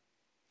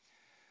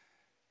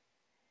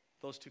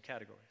 Those two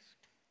categories.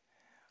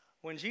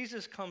 When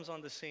Jesus comes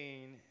on the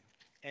scene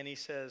and he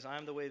says,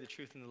 I'm the way, the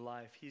truth, and the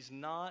life, he's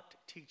not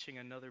teaching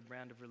another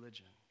brand of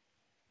religion.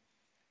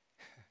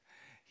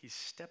 He's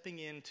stepping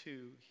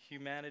into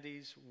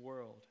humanity's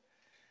world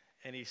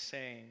and he's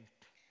saying,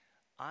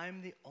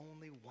 I'm the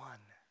only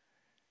one.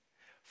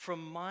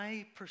 From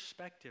my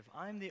perspective,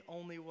 I'm the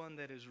only one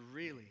that is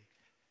really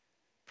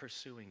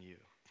pursuing you.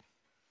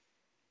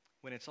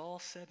 When it's all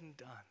said and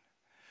done,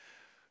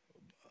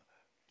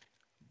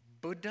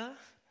 Buddha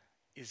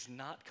is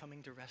not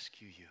coming to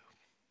rescue you.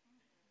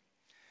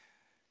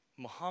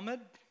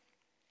 Muhammad,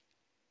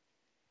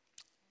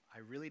 I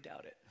really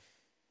doubt it.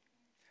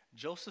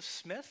 Joseph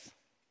Smith,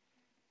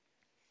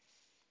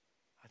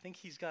 I think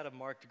he's got a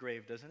marked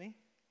grave, doesn't he?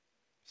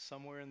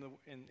 Somewhere in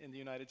the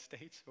United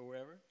States or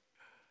wherever.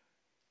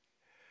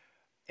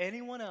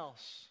 Anyone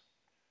else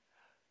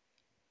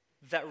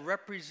that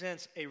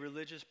represents a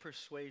religious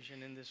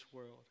persuasion in this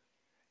world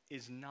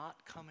is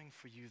not coming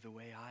for you the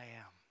way I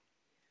am.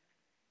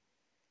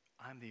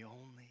 I'm the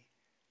only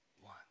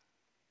one.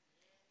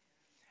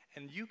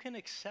 And you can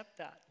accept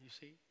that, you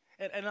see.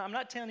 And I'm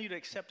not telling you to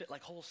accept it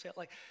like wholesale.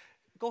 Like,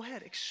 go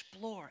ahead,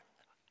 explore,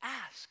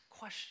 ask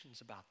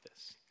questions about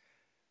this.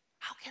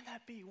 How can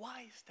that be?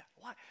 Why is that?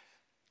 Why?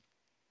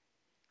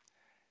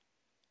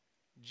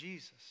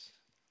 Jesus,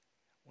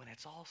 when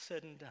it's all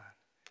said and done,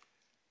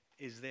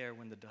 is there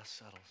when the dust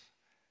settles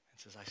and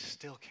says, I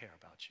still care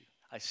about you.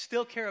 I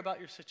still care about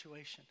your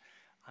situation.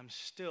 I'm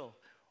still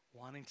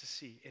wanting to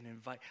see and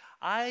invite.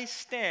 I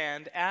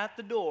stand at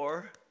the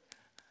door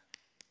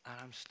and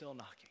I'm still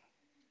knocking.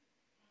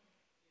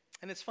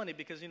 And it's funny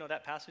because,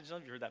 that passage, I don't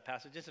know if you heard that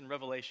passage, it's in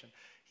Revelation.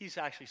 He's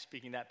actually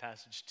speaking that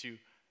passage to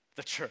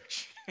the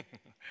church.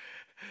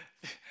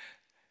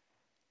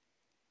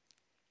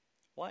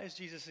 Why is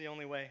Jesus the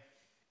only way?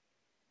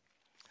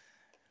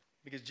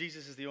 Because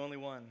Jesus is the only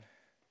one.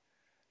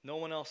 No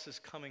one else is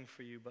coming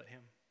for you but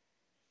him.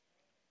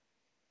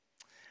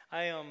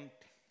 I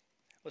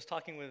was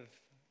talking with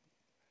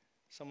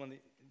someone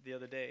the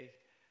other day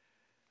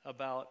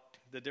about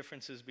the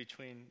differences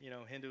between,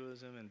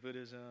 Hinduism and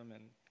Buddhism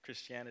and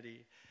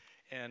Christianity.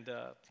 And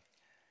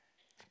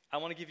I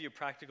want to give you a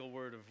practical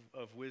word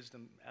of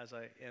wisdom as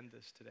I end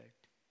this today.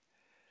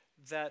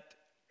 That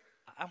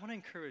I want to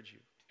encourage you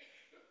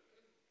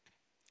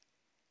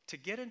to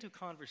get into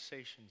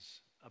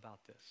conversations about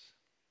this.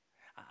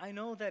 I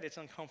know that it's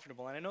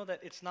uncomfortable, and I know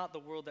that it's not the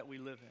world that we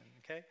live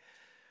in, okay?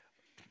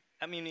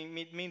 I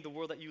mean the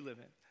world that you live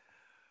in.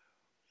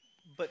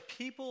 But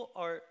people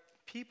are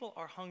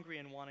hungry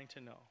and wanting to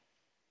know.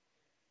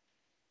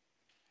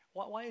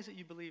 Why is it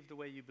you believe the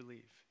way you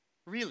believe?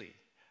 Really?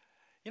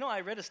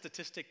 I read a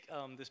statistic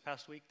this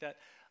past week that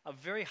a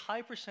very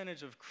high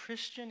percentage of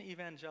Christian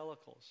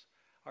evangelicals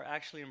are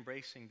actually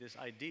embracing this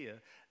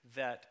idea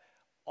that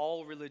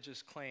all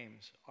religious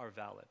claims are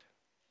valid.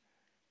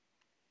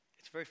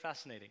 It's very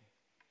fascinating.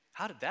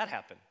 How did that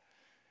happen?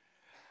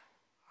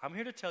 I'm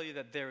here to tell you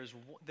that there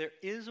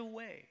is a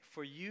way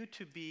for you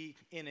to be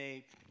in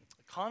a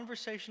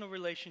conversational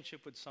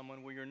relationship with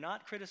someone where you're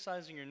not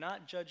criticizing, you're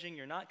not judging,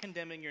 you're not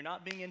condemning, you're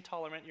not being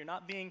intolerant,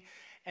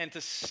 and to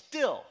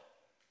still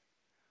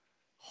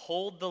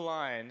hold the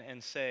line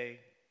and say,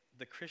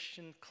 the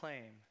Christian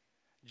claim,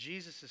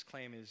 Jesus'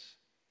 claim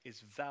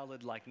is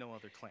valid like no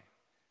other claim.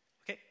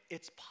 Okay,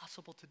 it's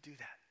possible to do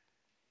that.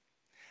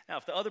 Now,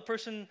 if the other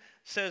person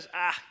says,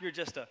 you're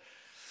just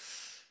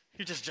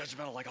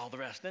judgmental like all the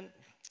rest, then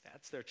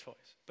that's their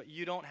choice. But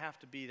you don't have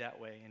to be that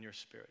way in your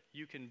spirit.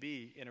 You can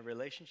be in a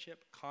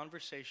relationship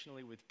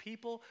conversationally with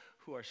people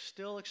who are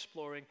still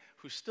exploring,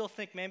 who still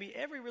think maybe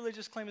every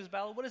religious claim is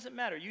valid. What does it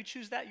matter? You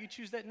choose that,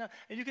 no.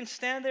 And you can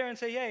stand there and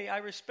say, hey, I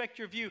respect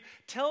your view.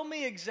 Tell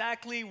me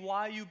exactly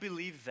why you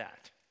believe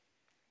that.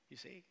 You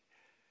see?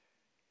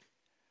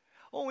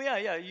 Oh, yeah,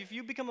 if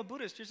you become a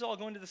Buddhist, you're all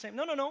going to the same.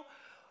 No.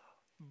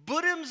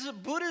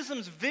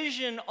 Buddhism's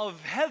vision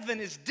of heaven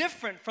is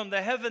different from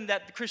the heaven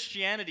that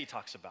Christianity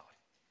talks about.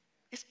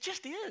 It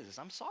just is.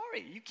 I'm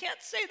sorry. You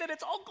can't say that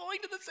it's all going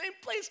to the same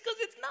place because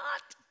it's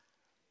not.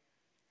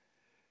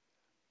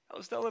 I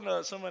was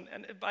telling someone,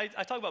 and I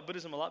talk about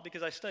Buddhism a lot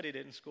because I studied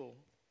it in school.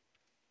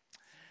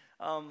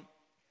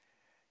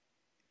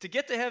 To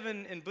get to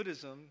heaven in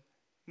Buddhism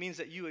means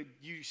that you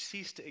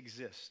cease to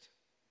exist.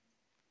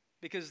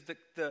 Because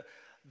the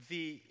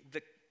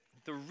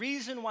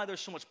reason why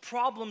there's so much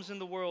problems in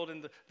the world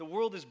and the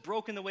world is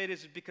broken the way it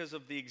is because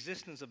of the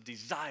existence of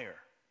desire.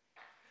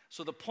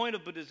 So the point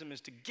of Buddhism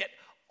is to get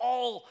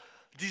all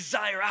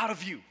desire out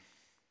of you,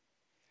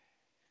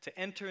 to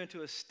enter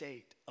into a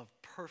state of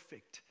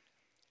perfect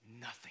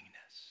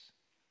nothingness.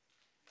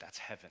 That's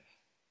heaven,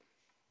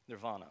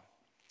 nirvana.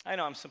 I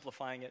know I'm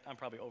simplifying it. I'm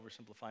probably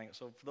oversimplifying it.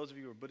 So for those of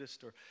you who are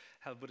Buddhist or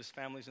have Buddhist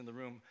families in the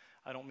room,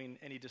 I don't mean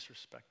any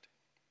disrespect.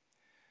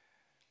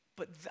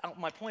 But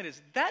my point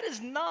is, that is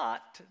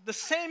not the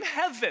same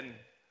heaven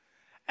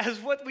as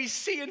what we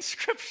see in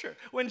Scripture.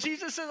 When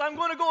Jesus says, I'm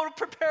going to go to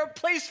prepare a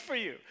place for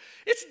you.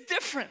 It's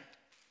different.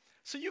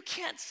 So you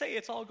can't say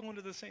it's all going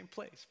to the same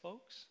place,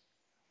 folks.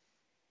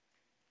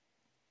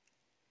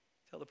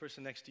 Tell the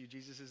person next to you,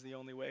 Jesus is the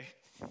only way.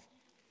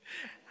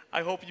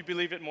 I hope you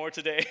believe it more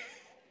today.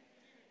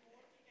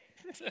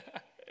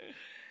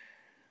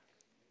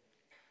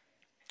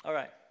 All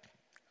right.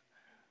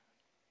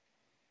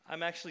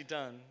 I'm actually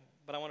done,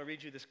 but I want to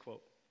read you this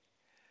quote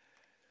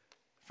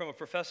from a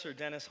professor,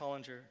 Dennis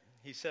Hollinger.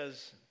 He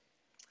says,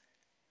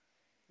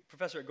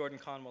 professor at Gordon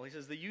Conwell, he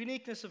says, the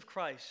uniqueness of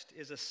Christ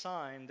is a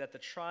sign that the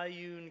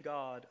triune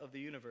God of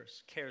the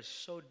universe cares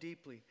so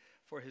deeply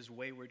for his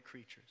wayward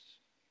creatures.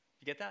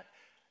 You get that?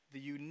 The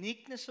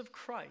uniqueness of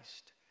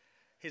Christ,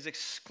 his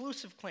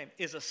exclusive claim,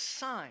 is a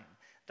sign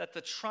that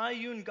the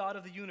triune God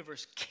of the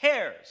universe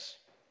cares.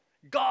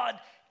 God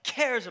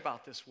cares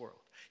about this world.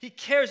 He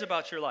cares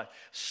about your life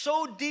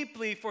so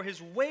deeply for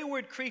his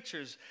wayward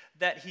creatures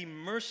that he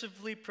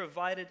mercifully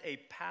provided a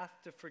path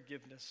to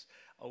forgiveness,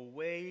 a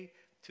way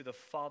to the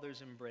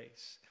Father's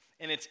embrace.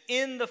 And it's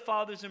in the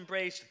Father's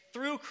embrace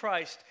through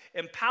Christ,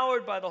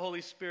 empowered by the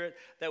Holy Spirit,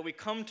 that we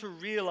come to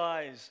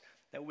realize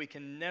that we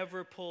can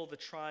never pull the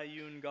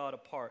triune God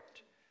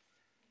apart.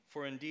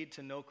 For indeed,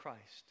 to know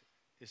Christ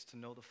is to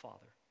know the Father.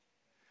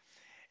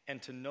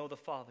 And to know the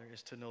Father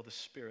is to know the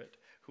Spirit,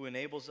 who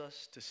enables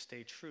us to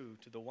stay true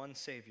to the one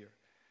Savior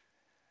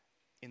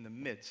in the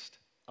midst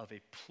of a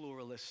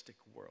pluralistic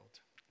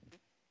world.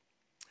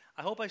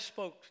 I hope I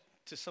spoke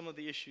to some of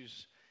the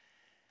issues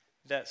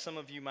that some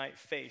of you might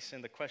face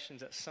and the questions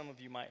that some of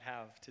you might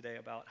have today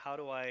about how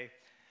do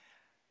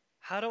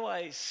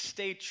I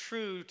stay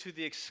true to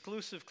the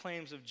exclusive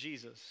claims of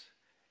Jesus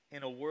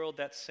in a world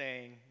that's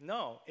saying,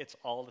 no, it's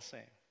all the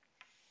same.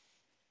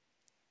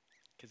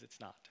 Because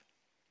it's not.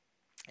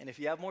 And if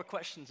you have more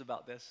questions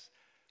about this,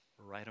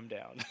 write them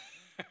down.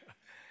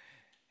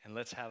 And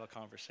let's have a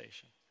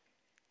conversation.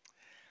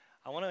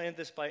 I want to end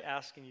this by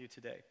asking you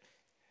today.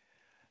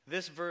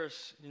 This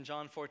verse in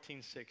John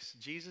 14:6,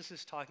 Jesus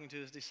is talking to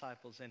his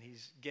disciples and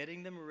he's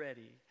getting them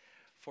ready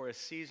for a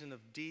season of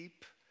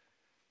deep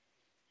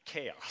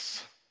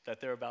chaos that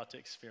they're about to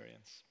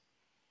experience.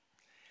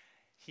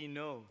 He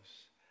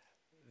knows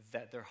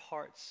that their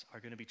hearts are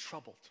going to be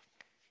troubled.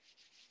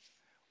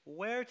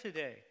 Where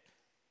today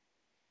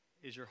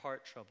is your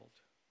heart troubled?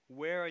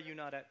 Where are you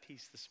not at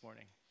peace this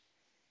morning?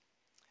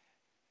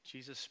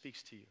 Jesus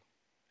speaks to you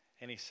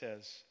and he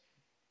says,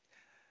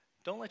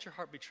 don't let your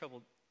heart be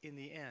troubled. In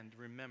the end,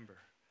 remember,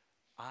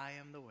 I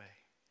am the way.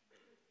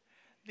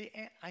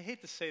 I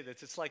hate to say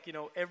this. It's like,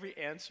 every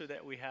answer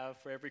that we have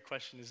for every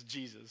question is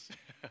Jesus.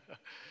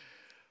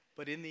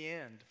 But in the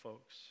end,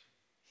 folks,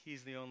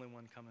 he's the only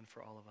one coming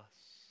for all of us.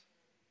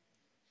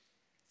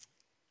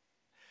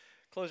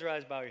 Close your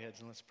eyes, bow your heads,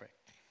 and let's pray.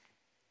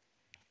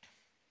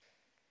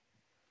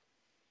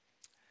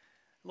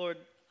 Lord,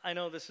 I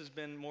know this has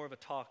been more of a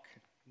talk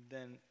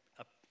than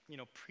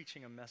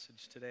preaching a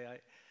message today.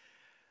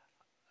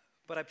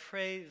 But I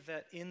pray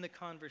that in the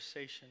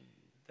conversation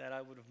that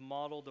I would have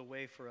modeled a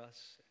way for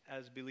us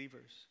as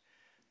believers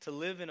to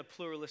live in a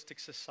pluralistic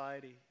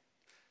society,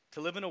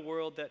 To live in a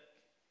world that,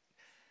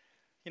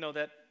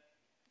 that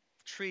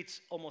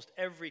treats almost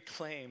every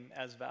claim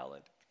as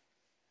valid.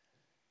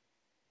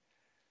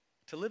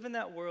 To live in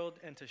that world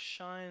and to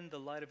shine the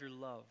light of your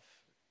love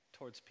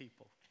towards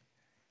people,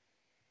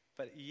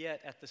 but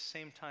yet at the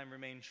same time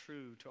remain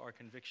true to our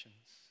convictions.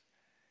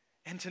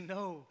 And to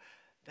know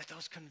that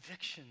those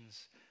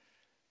convictions,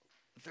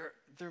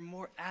 they're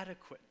more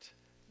adequate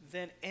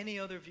than any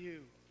other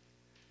view.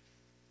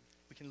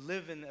 We can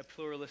live in a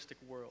pluralistic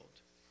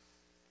world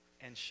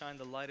and shine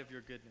the light of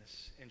your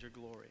goodness and your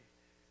glory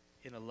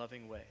in a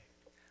loving way.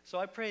 So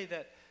I pray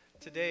that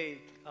today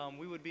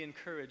we would be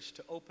encouraged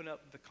to open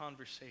up the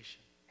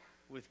conversation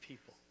with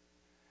people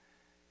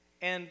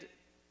and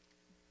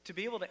to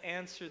be able to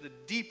answer the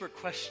deeper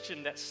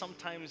question that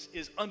sometimes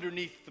is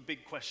underneath the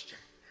big question,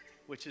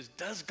 which is,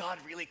 does God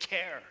really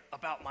care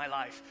about my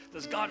life?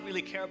 Does God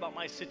really care about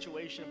my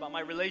situation, about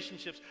my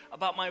relationships,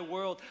 about my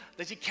world?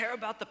 Does he care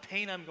about the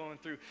pain I'm going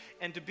through?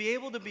 And to be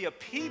able to be a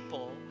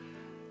people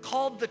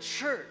called the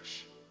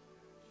church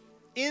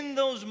in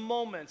those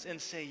moments and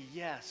say,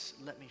 yes,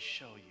 let me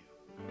show you.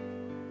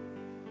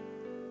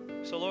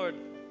 So Lord,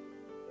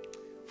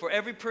 for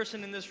every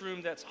person in this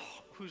room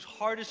whose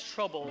heart is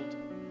troubled,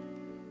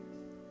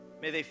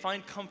 may they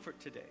find comfort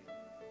today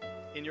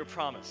in your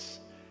promise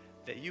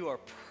that you are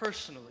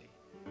personally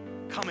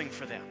coming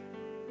for them.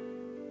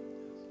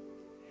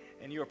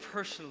 And you are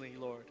personally,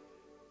 Lord,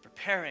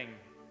 preparing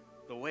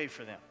the way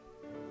for them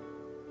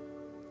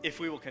if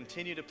we will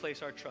continue to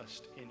place our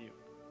trust in you.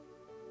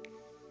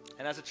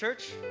 And as a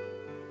church,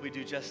 we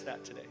do just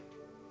that today.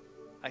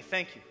 I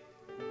thank you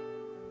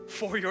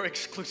for your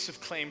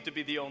exclusive claim to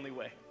be the only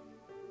way.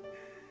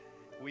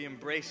 We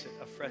embrace it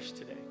afresh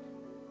today,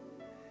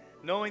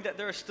 knowing that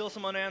there are still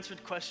some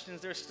unanswered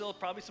questions. There are still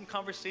probably some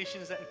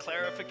conversations and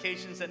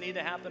clarifications that need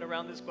to happen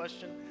around this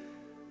question.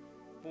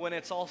 But when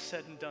it's all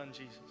said and done,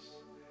 Jesus,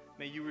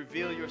 may you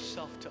reveal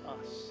yourself to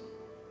us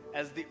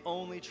as the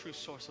only true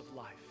source of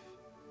life,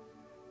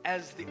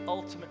 as the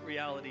ultimate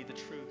reality, the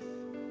truth,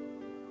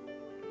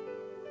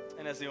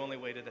 and as the only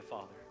way to the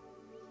Father.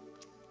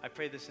 I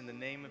pray this in the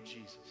name of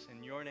Jesus,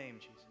 in your name,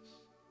 Jesus.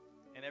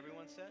 And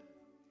everyone said?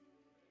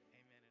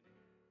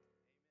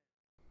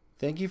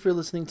 Thank you for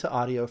listening to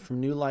audio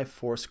from New Life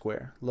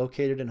Foursquare,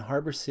 located in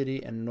Harbor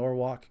City and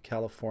Norwalk,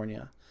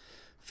 California.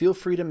 Feel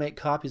free to make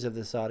copies of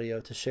this audio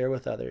to share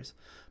with others,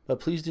 but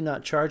please do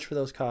not charge for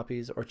those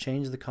copies or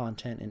change the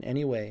content in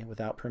any way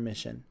without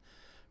permission.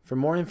 For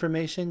more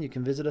information, you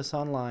can visit us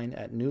online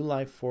at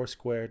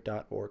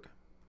newlifefoursquare.org.